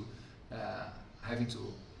having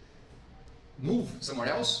to move somewhere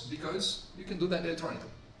else, because you can do that electronically.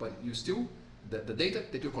 But you still, the data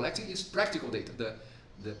that you're collecting is practical data.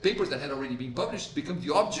 The papers that had already been published become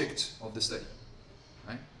the object of the study.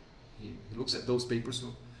 Right? He looks at those papers.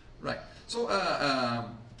 Right. So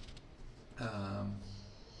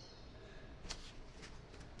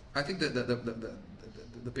I think that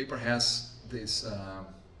the paper has this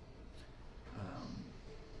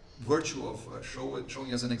virtue of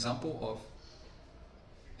showing as an example of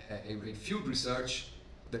a field research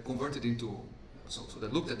that converted into, so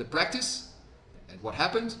that looked at the practice and what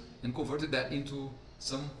happened and converted that into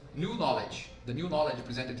some new knowledge. The new knowledge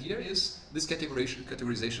presented here is this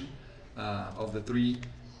categorization of the 3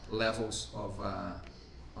 levels of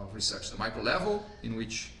research. The micro level, in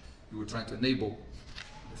which you were trying to enable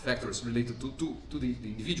the factors related to the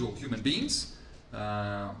individual human beings.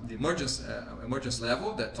 The emergence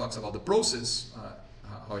level that talks about the process,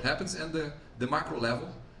 how it happens, and the macro level,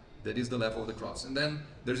 that is the level of the cross. And then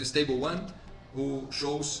there's this table 1 who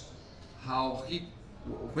shows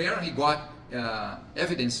where he got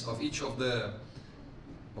evidence of each of the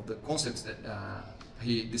concepts that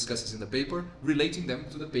he discusses in the paper, relating them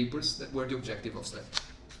to the papers that were the objective of study.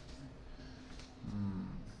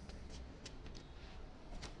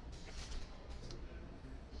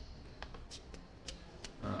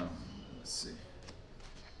 Let's see.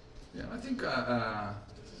 Yeah, I think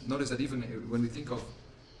notice that even when we think of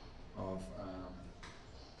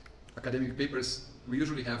academic papers, we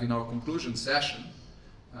usually have in our conclusion session,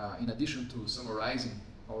 in addition to summarizing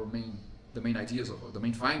the main ideas or the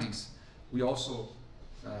main findings, we also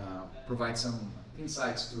provide some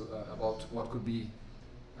insights about what could be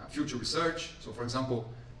future research. So, for example,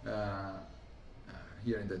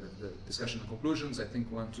 here in the discussion and conclusions, I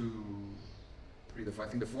think 1, 2, 3, I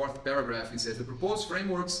think the 4th paragraph, he says the proposed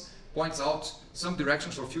frameworks points out some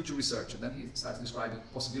directions for future research, and then he starts describing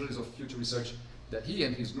possibilities of future research that he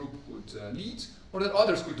and his group could lead, or that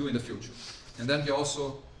others could do in the future. And then he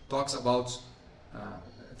also talks about, I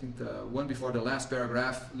think the one before the last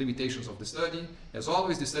paragraph, limitations of the study. As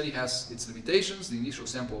always, the study has its limitations. The initial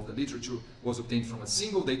sample of the literature was obtained from a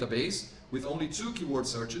single database with only 2 keyword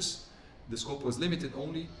searches. The scope was limited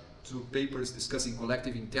only to papers discussing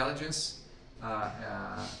collective intelligence,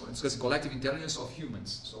 of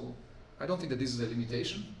humans. So I don't think that this is a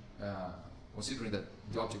limitation, considering that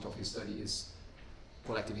the object of his study is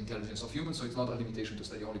collective intelligence of humans, so it's not a limitation to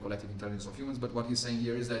study only collective intelligence of humans, but what he's saying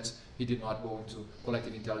here is that he did not go into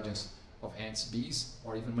collective intelligence of ants, bees,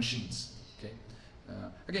 or even machines. Okay.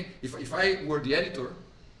 Again, if I were the editor,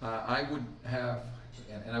 I would have,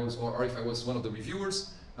 or if I was one of the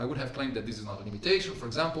reviewers, I would have claimed that this is not a limitation. For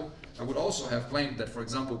example, I would also have claimed that, for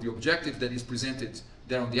example, the objective that is presented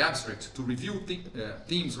there on the abstract to review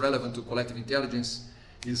themes relevant to collective intelligence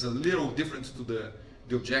is a little different to the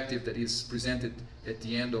objective that is presented at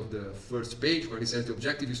the end of the first page, where he says the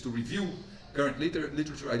objective is to review current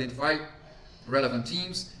literature, identify relevant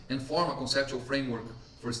themes, and form a conceptual framework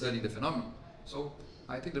for studying the phenomenon. So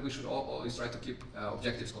I think that we should always try to keep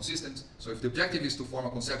objectives consistent. So if the objective is to form a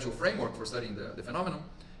conceptual framework for studying the phenomenon,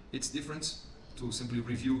 it's different to simply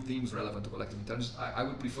review themes relevant to collective intelligence. I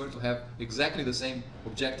would prefer to have exactly the same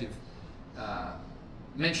objective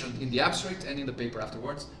mentioned in the abstract and in the paper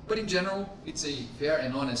afterwards. But in general, it's a fair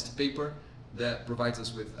and honest paper that provides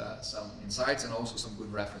us with some insights and also some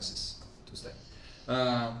good references to study.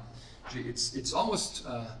 It's almost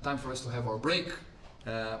time for us to have our break,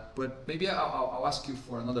 but maybe I'll ask you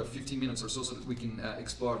for another 15 minutes or so that we can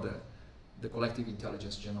explore the collective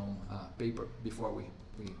intelligence genome paper before we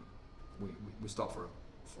stop for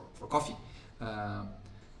coffee.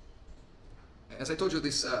 As I told you,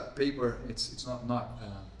 this paper, it's not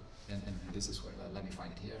and this is where, let me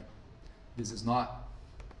find it here. This is not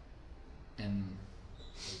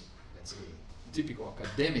let's say, typical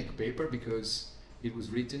academic paper, because it was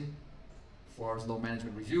written for slow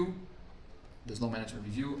management review. The slow management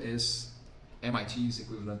review is MIT's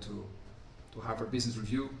equivalent to Harvard Business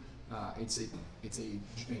Review. It's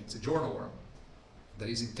a journal that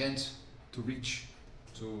is intent to reach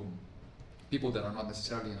to people that are not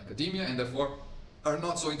necessarily in academia and therefore are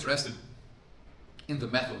not so interested in the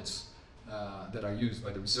methods that are used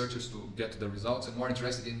by the researchers to get to the results, and more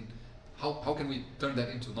interested in how can we turn that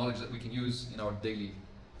into knowledge that we can use in our daily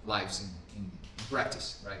lives in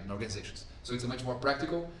practice, right, in organizations. So it's a much more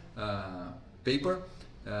practical paper,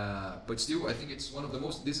 but still I think it's one of the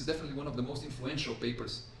most, this is definitely one of the most influential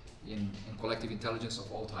papers in collective intelligence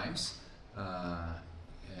of all times.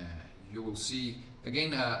 You will see,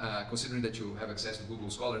 again, considering that you have access to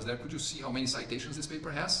Google Scholars there, could you see how many citations this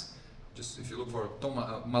paper has? Just if you look for Tom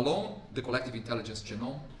Malone, The Collective Intelligence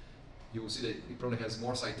Genome, you will see that it probably has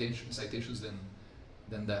more citations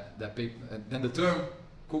than that paper, than the term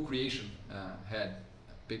co-creation had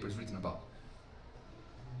papers written about.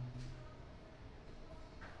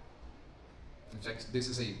 In fact, this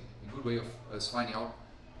is a good way of us finding out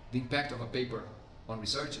the impact of a paper on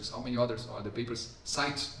researchers. How many others are the papers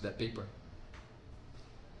cite that paper?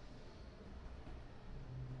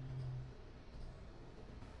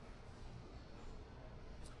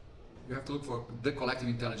 You have to look for The Collective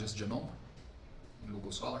Intelligence Genome in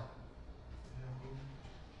Google Scholar.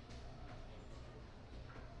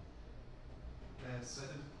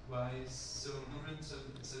 Cited by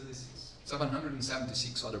 776.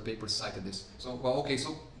 776 other papers cited this. So, well, okay,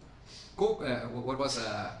 so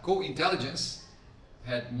co-intelligence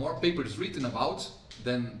had more papers written about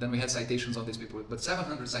then we had citations on this paper. But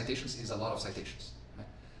 700 citations is a lot of citations.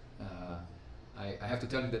 Right? I have to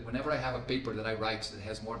tell you that whenever I have a paper that I write that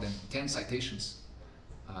has more than 10 citations,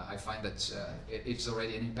 I find that it's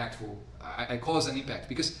already an impactful, I cause an impact.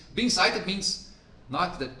 Because being cited means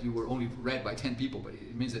not that you were only read by 10 people, but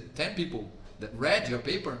it means that 10 people that read your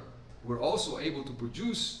paper were also able to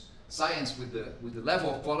produce science with the level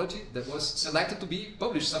of quality that was selected to be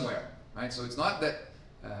published somewhere. Right? So it's not that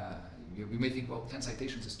you may think, well, 10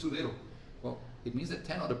 citations is too little. Well, it means that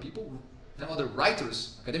 10 other people, 10 other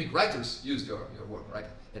writers, academic writers used your work, right?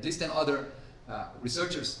 At least 10 other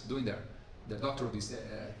researchers doing their doctoral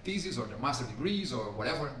theses or their master degrees or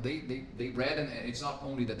whatever, they read, and it's not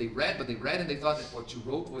only that they read, but they read and they thought that what you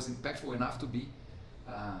wrote was impactful enough to be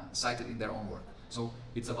cited in their own work. So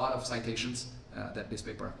it's a lot of citations that this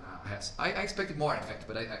paper has. I expected more, in fact,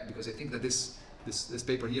 but because I think that this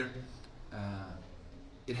paper here,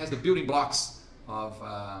 it has the building blocks of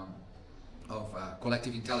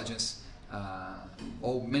collective intelligence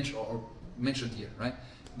all mentioned here, right?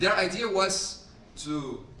 Their idea was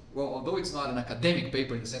to, well, although it's not an academic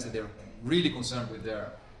paper in the sense that they're really concerned with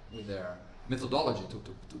their methodology,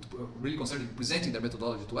 to really concerned in presenting their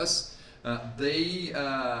methodology to us, they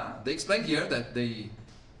explained here that they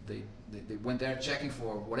went there checking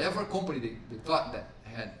for whatever company they thought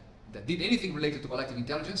that did anything related to collective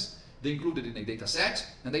intelligence. They included in a data set,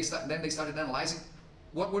 and then they started analyzing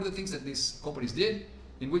what were the things that these companies did,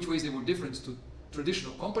 in which ways they were different to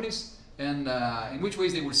traditional companies, and in which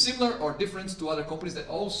ways they were similar or different to other companies that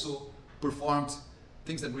also performed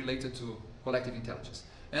things that related to collective intelligence.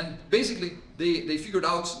 And basically, they figured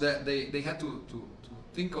out that they had to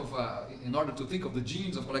think of, in order to think of the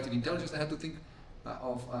genes of collective intelligence, they had to think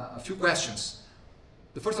of a few questions.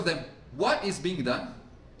 The first of them, what is being done?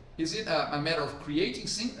 Is it a matter of creating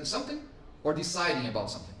something or deciding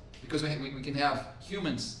about something? Because we can have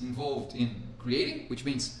humans involved in creating, which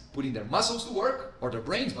means putting their muscles to work, or their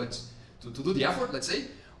brains, but to do the effort, let's say.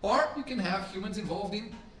 Or you can have humans involved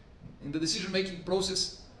in the decision-making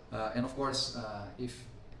process. And of course, if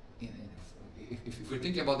we're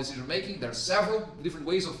thinking about decision-making, there are several different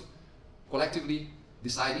ways of collectively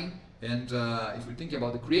deciding. And if we're thinking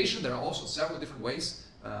about the creation, there are also several different ways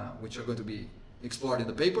which are going to be explored in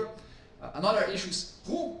the paper. Another issue is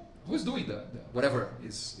who's doing the whatever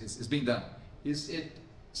is being done. Is it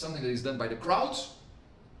something that is done by the crowds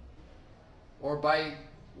or by,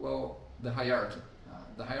 well, the hierarchy?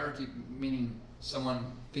 The hierarchy meaning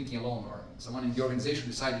someone thinking alone or someone in the organization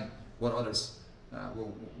deciding what others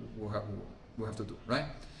will have to do, right?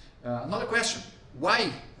 Another question,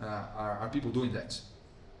 why are people doing that?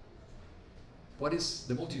 What is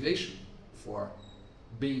the motivation for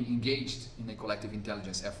being engaged in a collective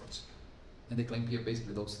intelligence effort? And they claim here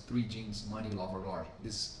basically those three genes: money, love, or glory.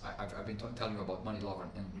 I've been telling you about money, love,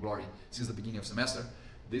 and glory since the beginning of semester.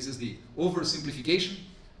 This is the oversimplification,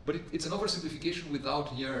 but it's an oversimplification without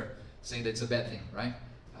here saying that it's a bad thing, right?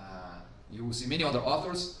 You will see many other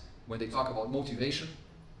authors, when they talk about motivation,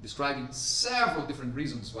 describing several different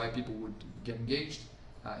reasons why people would get engaged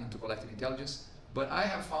into collective intelligence. But I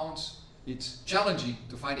have found it challenging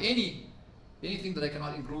to find anything that I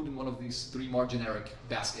cannot include in one of these three more generic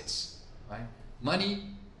baskets. Right? Money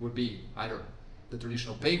would be either the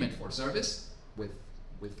traditional payment for service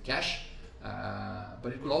with cash,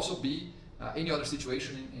 but it could also be any other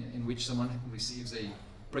situation in which someone receives a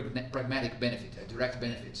pragmatic benefit, a direct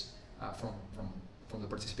benefit from the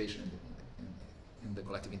participation in the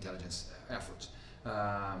collective intelligence effort.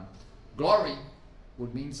 Glory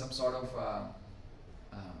would mean some sort of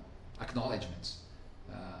acknowledgement.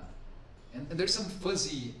 And there's some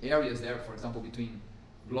fuzzy areas there, for example, between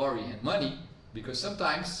glory and money, because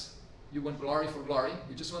sometimes you want glory for glory,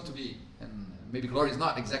 you just want to be, and maybe glory is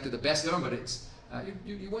not exactly the best term, but it's,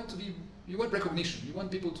 you want recognition, you want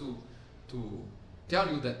people to tell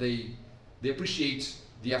you that they appreciate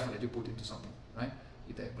the effort that you put into something, right?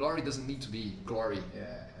 Glory doesn't need to be glory,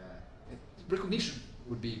 recognition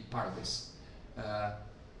would be part of this.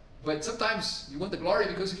 But sometimes you want the glory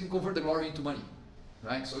because you can convert the glory into money.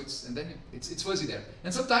 Right, so it's fuzzy there,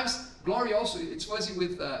 and sometimes glory also it's fuzzy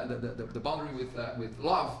with the boundary with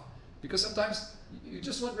love, because sometimes you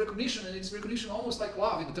just want recognition, and it's recognition almost like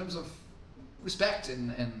love in terms of respect,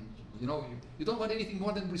 and you know you don't want anything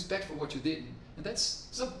more than respect for what you did, and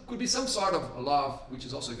could be some sort of love, which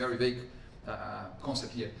is also a very vague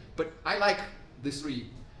concept here. But I like these three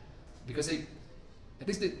because at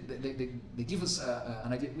least they give us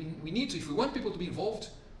an idea. We need to, if we want people to be involved,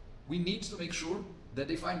 we need to make sure that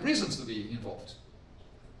they find reasons to be involved.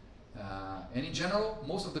 And in general,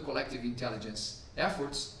 most of the collective intelligence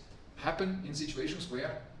efforts happen in situations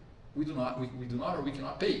where we do not or we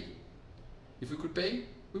cannot pay. If we could pay,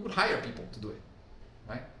 we would hire people to do it,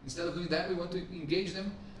 right? Instead of doing that, we want to engage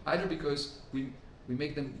them either because we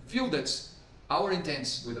make them feel that our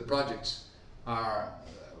intents with the projects are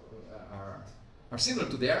similar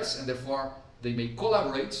to theirs, and therefore they may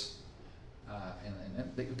collaborate.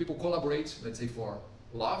 And people collaborate, let's say, for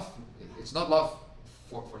love. It's not love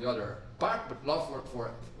for the other part, but love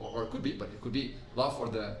for or it could be, but it could be love for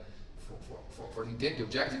the intent, the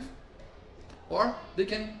objective. Or they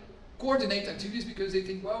can coordinate activities because they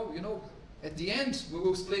think, well, you know, at the end we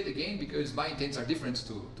will split again because my intents are different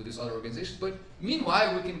to this other organization. But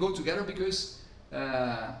meanwhile, we can go together because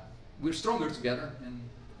we're stronger together.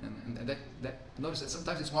 And that notice that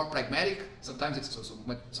sometimes it's more pragmatic, sometimes it's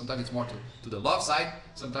sometimes it's more to the love side,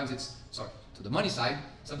 sometimes it's to the money side,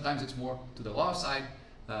 sometimes it's more to the love side.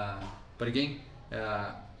 But again,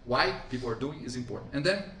 why people are doing is important. And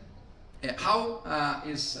then how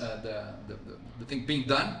is the thing being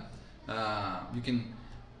done? You can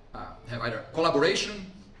have either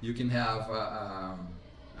collaboration, you can have a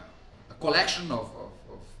collection of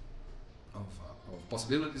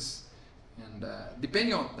possibilities. And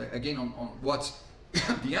depending on, again, on what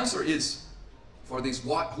the answer is for these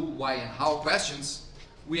what, who, why, and how questions,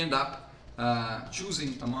 we end up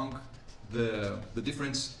choosing among the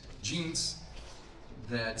different genes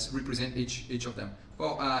that represent each of them.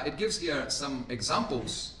 Well, it gives here some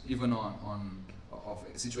examples, even of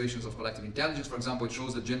situations of collective intelligence. For example, it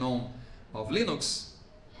shows the genome of Linux,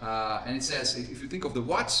 and it says if you think of the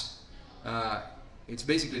what, it's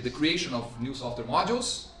basically the creation of new software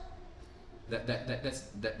modules.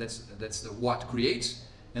 That's the what creates,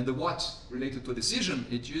 and the what related to a decision.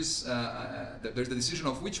 It is there's the decision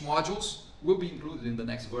of which modules will be included in the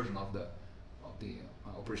next version of the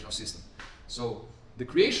operational system. So the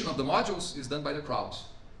creation of the modules is done by the crowds.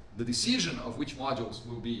 The decision of which modules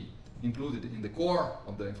will be included in the core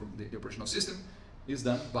of the operational system is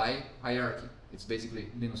done by hierarchy. It's basically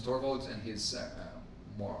Linus Torvalds and his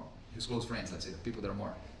close friends, let's say, the people that are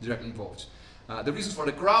more directly involved. The reasons for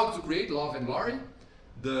the crowd to create love and glory,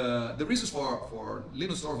 the reasons for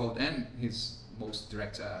Linus Torvalds and his most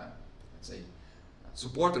direct, let's say,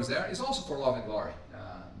 supporters there is also for love and glory.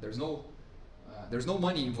 There's no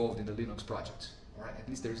money involved in the Linux project, all right? At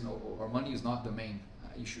least there is no, or money is not the main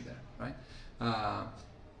issue there, right?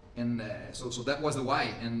 So that was the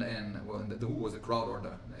why, and the who was the crowd, or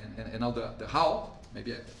and now the how.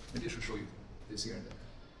 Maybe I should show you this here and there.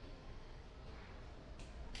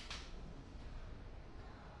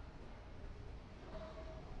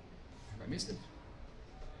 I missed it.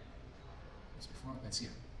 It's before. Let's see.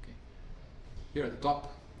 Okay. Here at the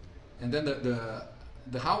top, and then the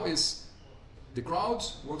how is the crowd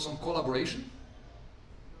works on collaboration,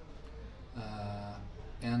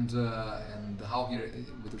 and the how here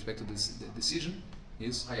with respect to this the decision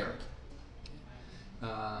is hierarchy.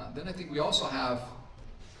 Okay. Then I think we also have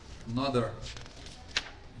another.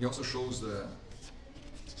 He also shows the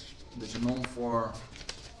genome for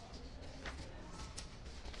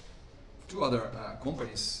two other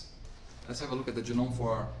companies. Let's have a look at the genome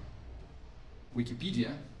for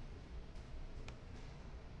Wikipedia.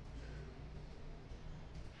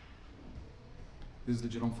 This is the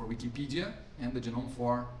genome for Wikipedia and the genome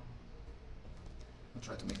for, I'll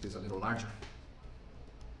try to make this a little larger.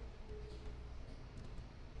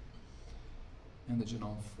 And the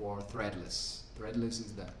genome for Threadless. Threadless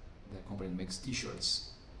is the company that makes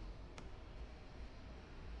t-shirts.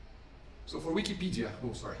 So for Wikipedia,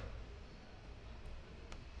 oh sorry.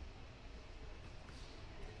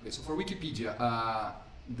 Okay, so for Wikipedia,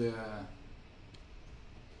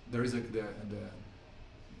 there is the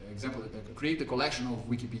example, create a collection of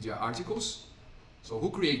Wikipedia articles. So who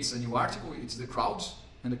creates a new article? It's the crowd,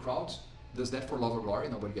 and the crowd does that for love or glory.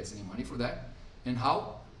 Nobody gets any money for that. And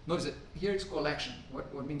how? Notice that here it's collection.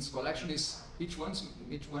 What means collection is each one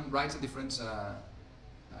writes a different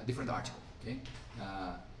article. Okay,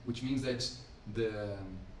 which means that the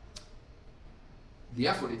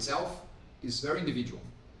effort itself is very individual.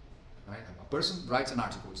 Right? A person writes an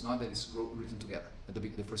article. It's not that it's written together. At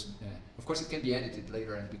the first, of course, it can be edited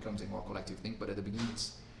later and it becomes a more collective thing. But at the beginning,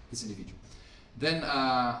 it's individual. Then,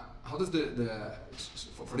 how does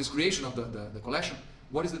for this creation of the collection?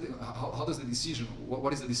 What is how does the decision?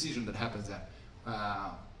 What is the decision that happens there?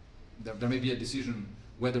 There may be a decision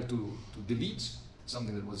whether to delete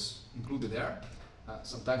something that was included there.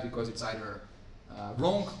 Sometimes because it's either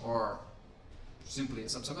wrong or simply.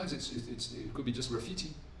 Sometimes it could be just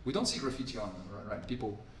graffiti. We don't see graffiti on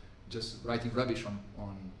people just writing rubbish on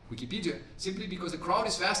Wikipedia simply because the crowd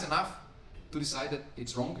is fast enough to decide that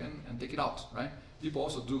it's wrong and take it out. Right? People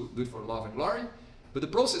also do it for love and glory, But the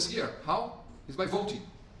process here, how? Is by voting,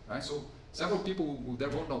 right? So several people will there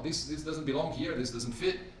vote, no, this doesn't belong here, this doesn't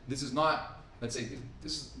fit, this is not, let's say,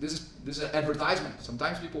 this is an advertisement.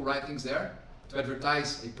 Sometimes people write things there to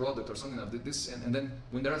advertise a product or something like this, and then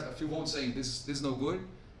when there are a few votes saying this is no good,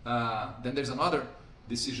 then there's another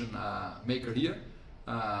decision maker here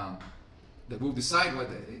that will decide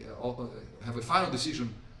whether have a final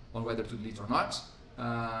decision on whether to delete or not.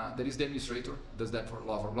 That is the administrator, does that for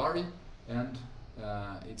love or glory, and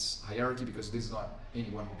it's hierarchy because this is not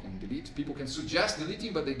anyone who can delete. People can suggest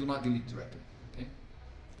deleting, but they do not delete directly. Okay?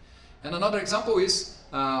 And another example is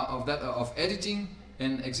of editing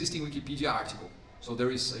an existing Wikipedia article. So there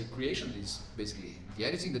is a creation, is basically the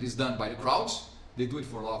editing that is done by the crowds. They do it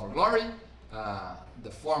for love or glory.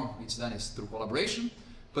 The form it's done is through collaboration.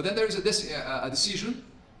 But then there is a decision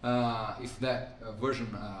if that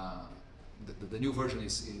version, the new version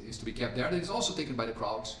is to be kept there. That is also taken by the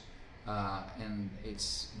crowds, and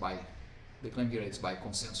it's by, they claim here it's by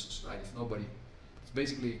consensus, right? If nobody, it's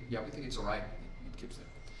basically, yeah, we think it's all right, it keeps there.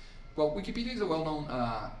 Well, Wikipedia is a well-known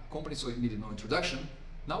company, so it needed no introduction.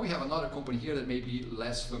 Now we have another company here that may be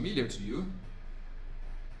less familiar to you.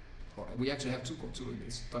 Or we actually have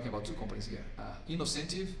it's talking about two companies here,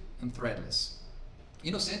 Innocentive and Threadless.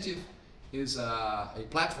 Innocentive is a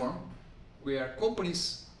platform where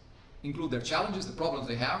companies include their challenges, the problems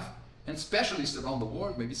they have, and specialists around the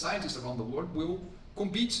world, maybe scientists around the world, will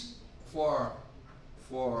compete for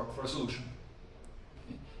a solution.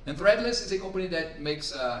 Okay. And Threadless is a company that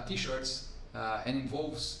makes t-shirts and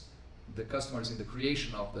involves the customers in the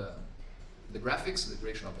creation of the graphics, the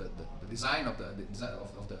creation of the design of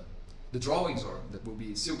the drawings, or that will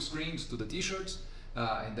be silk screens to the t-shirts,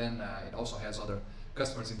 and then it also has other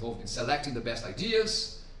customers involved in selecting the best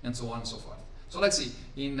ideas, and so on and so forth. So let's see,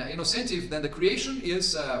 in Innocentive, then the creation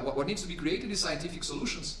is, what needs to be created is scientific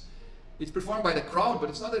solutions. It's performed by the crowd, but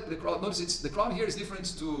it's not that the crowd, notice the crowd here is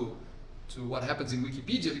different to what happens in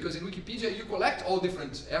Wikipedia, because in Wikipedia you collect all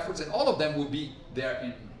different efforts and all of them will be there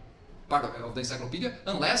in part of the encyclopedia,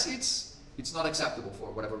 unless it's not acceptable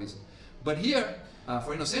for whatever reason. But here,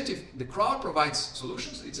 for Innocentive, the crowd provides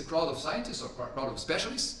solutions. It's a crowd of scientists or crowd of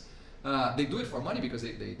specialists. They do it for money because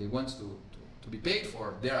they want to be paid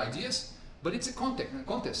for their ideas. But it's a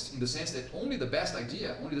contest in the sense that only the best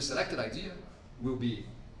idea, only the selected idea will be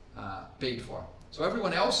paid for. So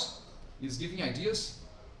everyone else is giving ideas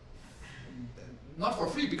not for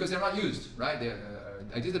free because they're not used, right? They're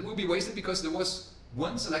ideas that will be wasted because there was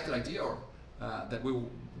one selected idea or that will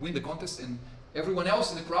win the contest, and everyone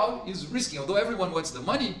else in the crowd is risking. Although everyone wants the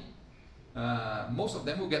money, most of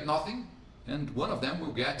them will get nothing, and one of them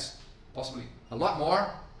will get possibly a lot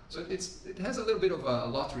more. So it has a little bit of a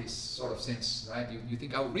lottery sort of sense, right? You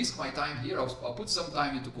think I'll risk my time here, I'll put some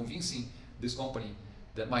time into convincing this company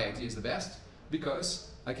that my idea is the best,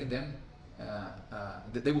 because I can then,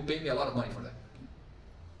 they will pay me a lot of money for that.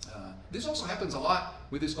 This also happens a lot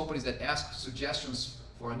with these companies that ask suggestions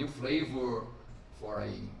for a new flavor, for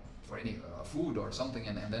any food or something,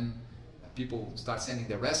 and then people start sending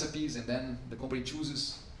their recipes, and then the company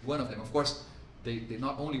chooses one of them. Of course, they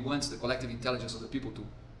not only want the collective intelligence of the people to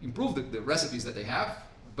improve the recipes that they have,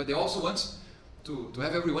 but they also want to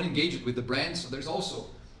have everyone engaged with the brand. So there's also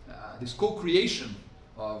this co-creation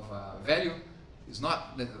of value. Is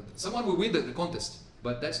not someone will win the contest,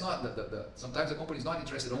 but that's not sometimes the company is not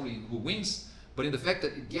interested only in who wins, but in the fact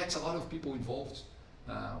that it gets a lot of people involved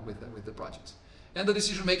with the project. And the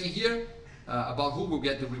decision making here about who will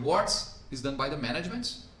get the rewards is done by the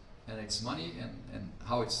management, and it's money and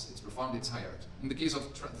how it's performed, it's hierarchy. In the case of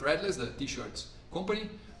Threadless, the t-shirt company,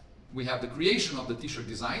 we have the creation of the t-shirt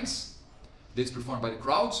designs. That's performed by the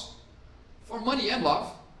crowds for money and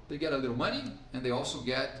love. They get a little money, and they also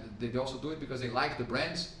do it because they like the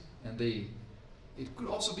brand, and it could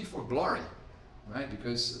also be for glory, right?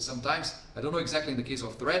 Because sometimes, I don't know exactly in the case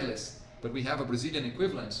of Threadless, but we have a Brazilian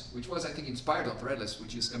equivalent, which was, I think, inspired on Threadless,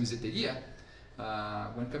 which is Camiseteria.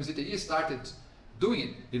 When Camiseteria started doing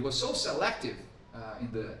it, it was so selective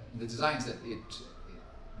in the designs that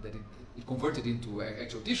it converted into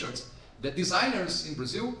actual t-shirts, that designers in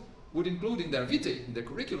Brazil would include in their vitae, in their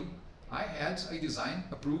curriculum, I had a design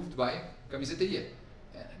approved by Camiseteria.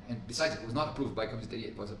 And besides, it was not approved by Camiseteria,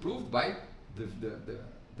 it was approved by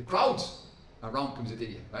the crowds around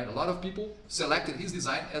Camiseteria, right? A lot of people selected his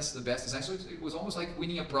design as the best design, so it was almost like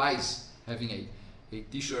winning a prize, having a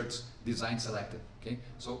t-shirt design selected, okay?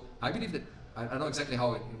 So I believe that, I don't know exactly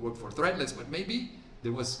how it worked for Threadless, but maybe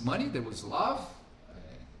there was money, there was love,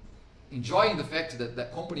 enjoying the fact that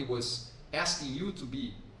that company was asking you to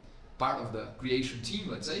be part of the creation team,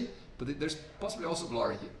 let's say, but there's possibly also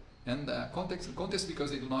glory here. And contest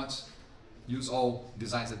because they do not use all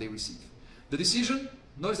designs that they receive. The decision,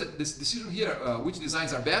 notice that this decision here, which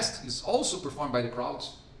designs are best, is also performed by the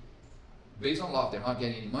crowds based on love. They're not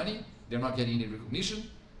getting any money, they're not getting any recognition,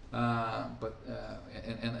 and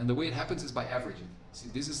the way it happens is by averaging. See,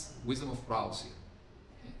 this is wisdom of crowds here.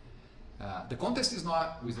 The contest is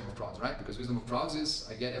not wisdom of crowds, right? Because wisdom of crowds is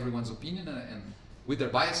I get everyone's opinion and with their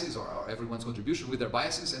biases, or everyone's contribution with their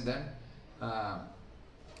biases, and then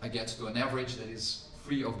I get to an average that is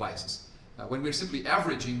free of biases. When we're simply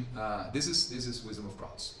averaging, this is wisdom of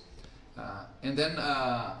crowds. And then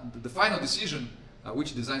the final decision,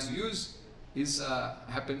 which designs to use,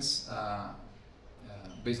 happens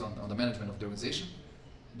based on the management of the organization.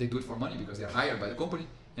 They do it for money because they are hired by the company,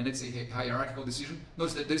 and it's a hierarchical decision.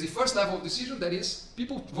 Notice that there's the first level of decision, that is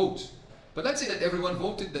people vote. But let's say that everyone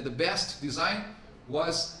voted that the best design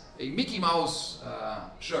was a Mickey Mouse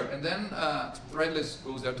shirt, and then Threadless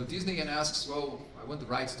goes there to Disney and asks, well, I want the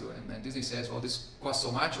rights to it, and Disney says, well, this costs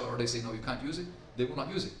so much, or they say, no, you can't use it. They will not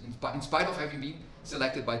use it, in spite of having been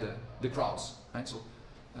selected by the crowds, right?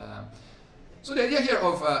 So the idea here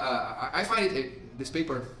of, I find this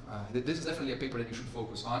paper, this is definitely a paper that you should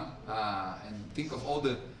focus on, and think of all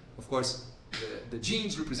of course, the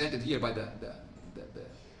genes represented here by the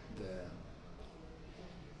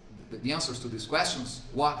answers to these questions: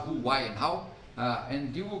 what, who, why, and how.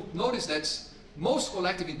 And you will notice that most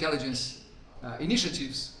collective intelligence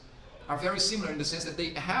initiatives are very similar in the sense that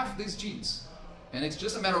they have these genes, and it's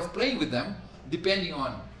just a matter of playing with them, depending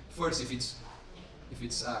on first if it's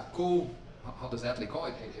how does Atlee call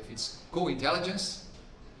it? If it's co-intelligence,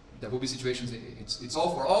 there will be situations it's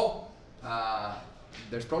all for all.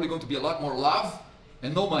 There's probably going to be a lot more love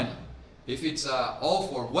and no money. If it's all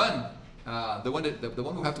for one, the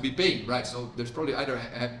one who have to be paying, right? So there's probably either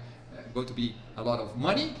going to be a lot of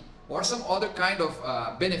money or some other kind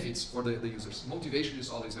of benefits for the users. Motivation is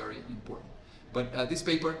always very important. But this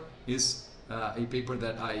paper is a paper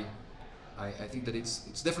that I think that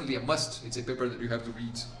it's definitely a must. It's a paper that you have to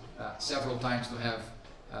read several times to have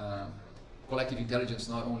collective intelligence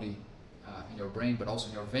not only in your brain but also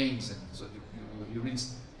in your veins, and so you really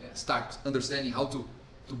start understanding how to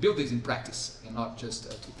build this in practice and not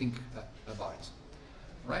just to think about it.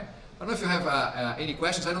 Right? I don't know if you have any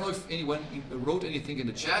questions. I don't know if anyone wrote anything in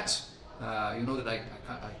the chat. You know that I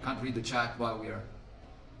can't read the chat while we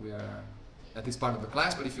are at this part of the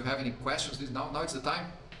class, but if you have any questions, now it's the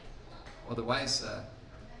time. Otherwise,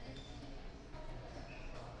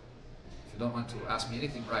 if you don't want to ask me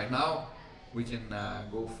anything right now, we can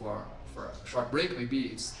go for a short break. Maybe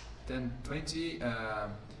it's 10:20.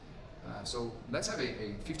 So let's have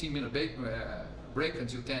a 15-minute break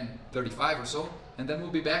until 10:35 or so, and then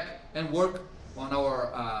we'll be back and work on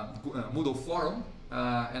our Moodle forum.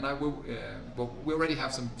 And I will. Well, we already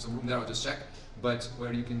have some room there. I'll just check, but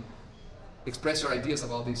where you can express your ideas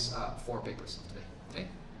about these 4 papers of today. Okay.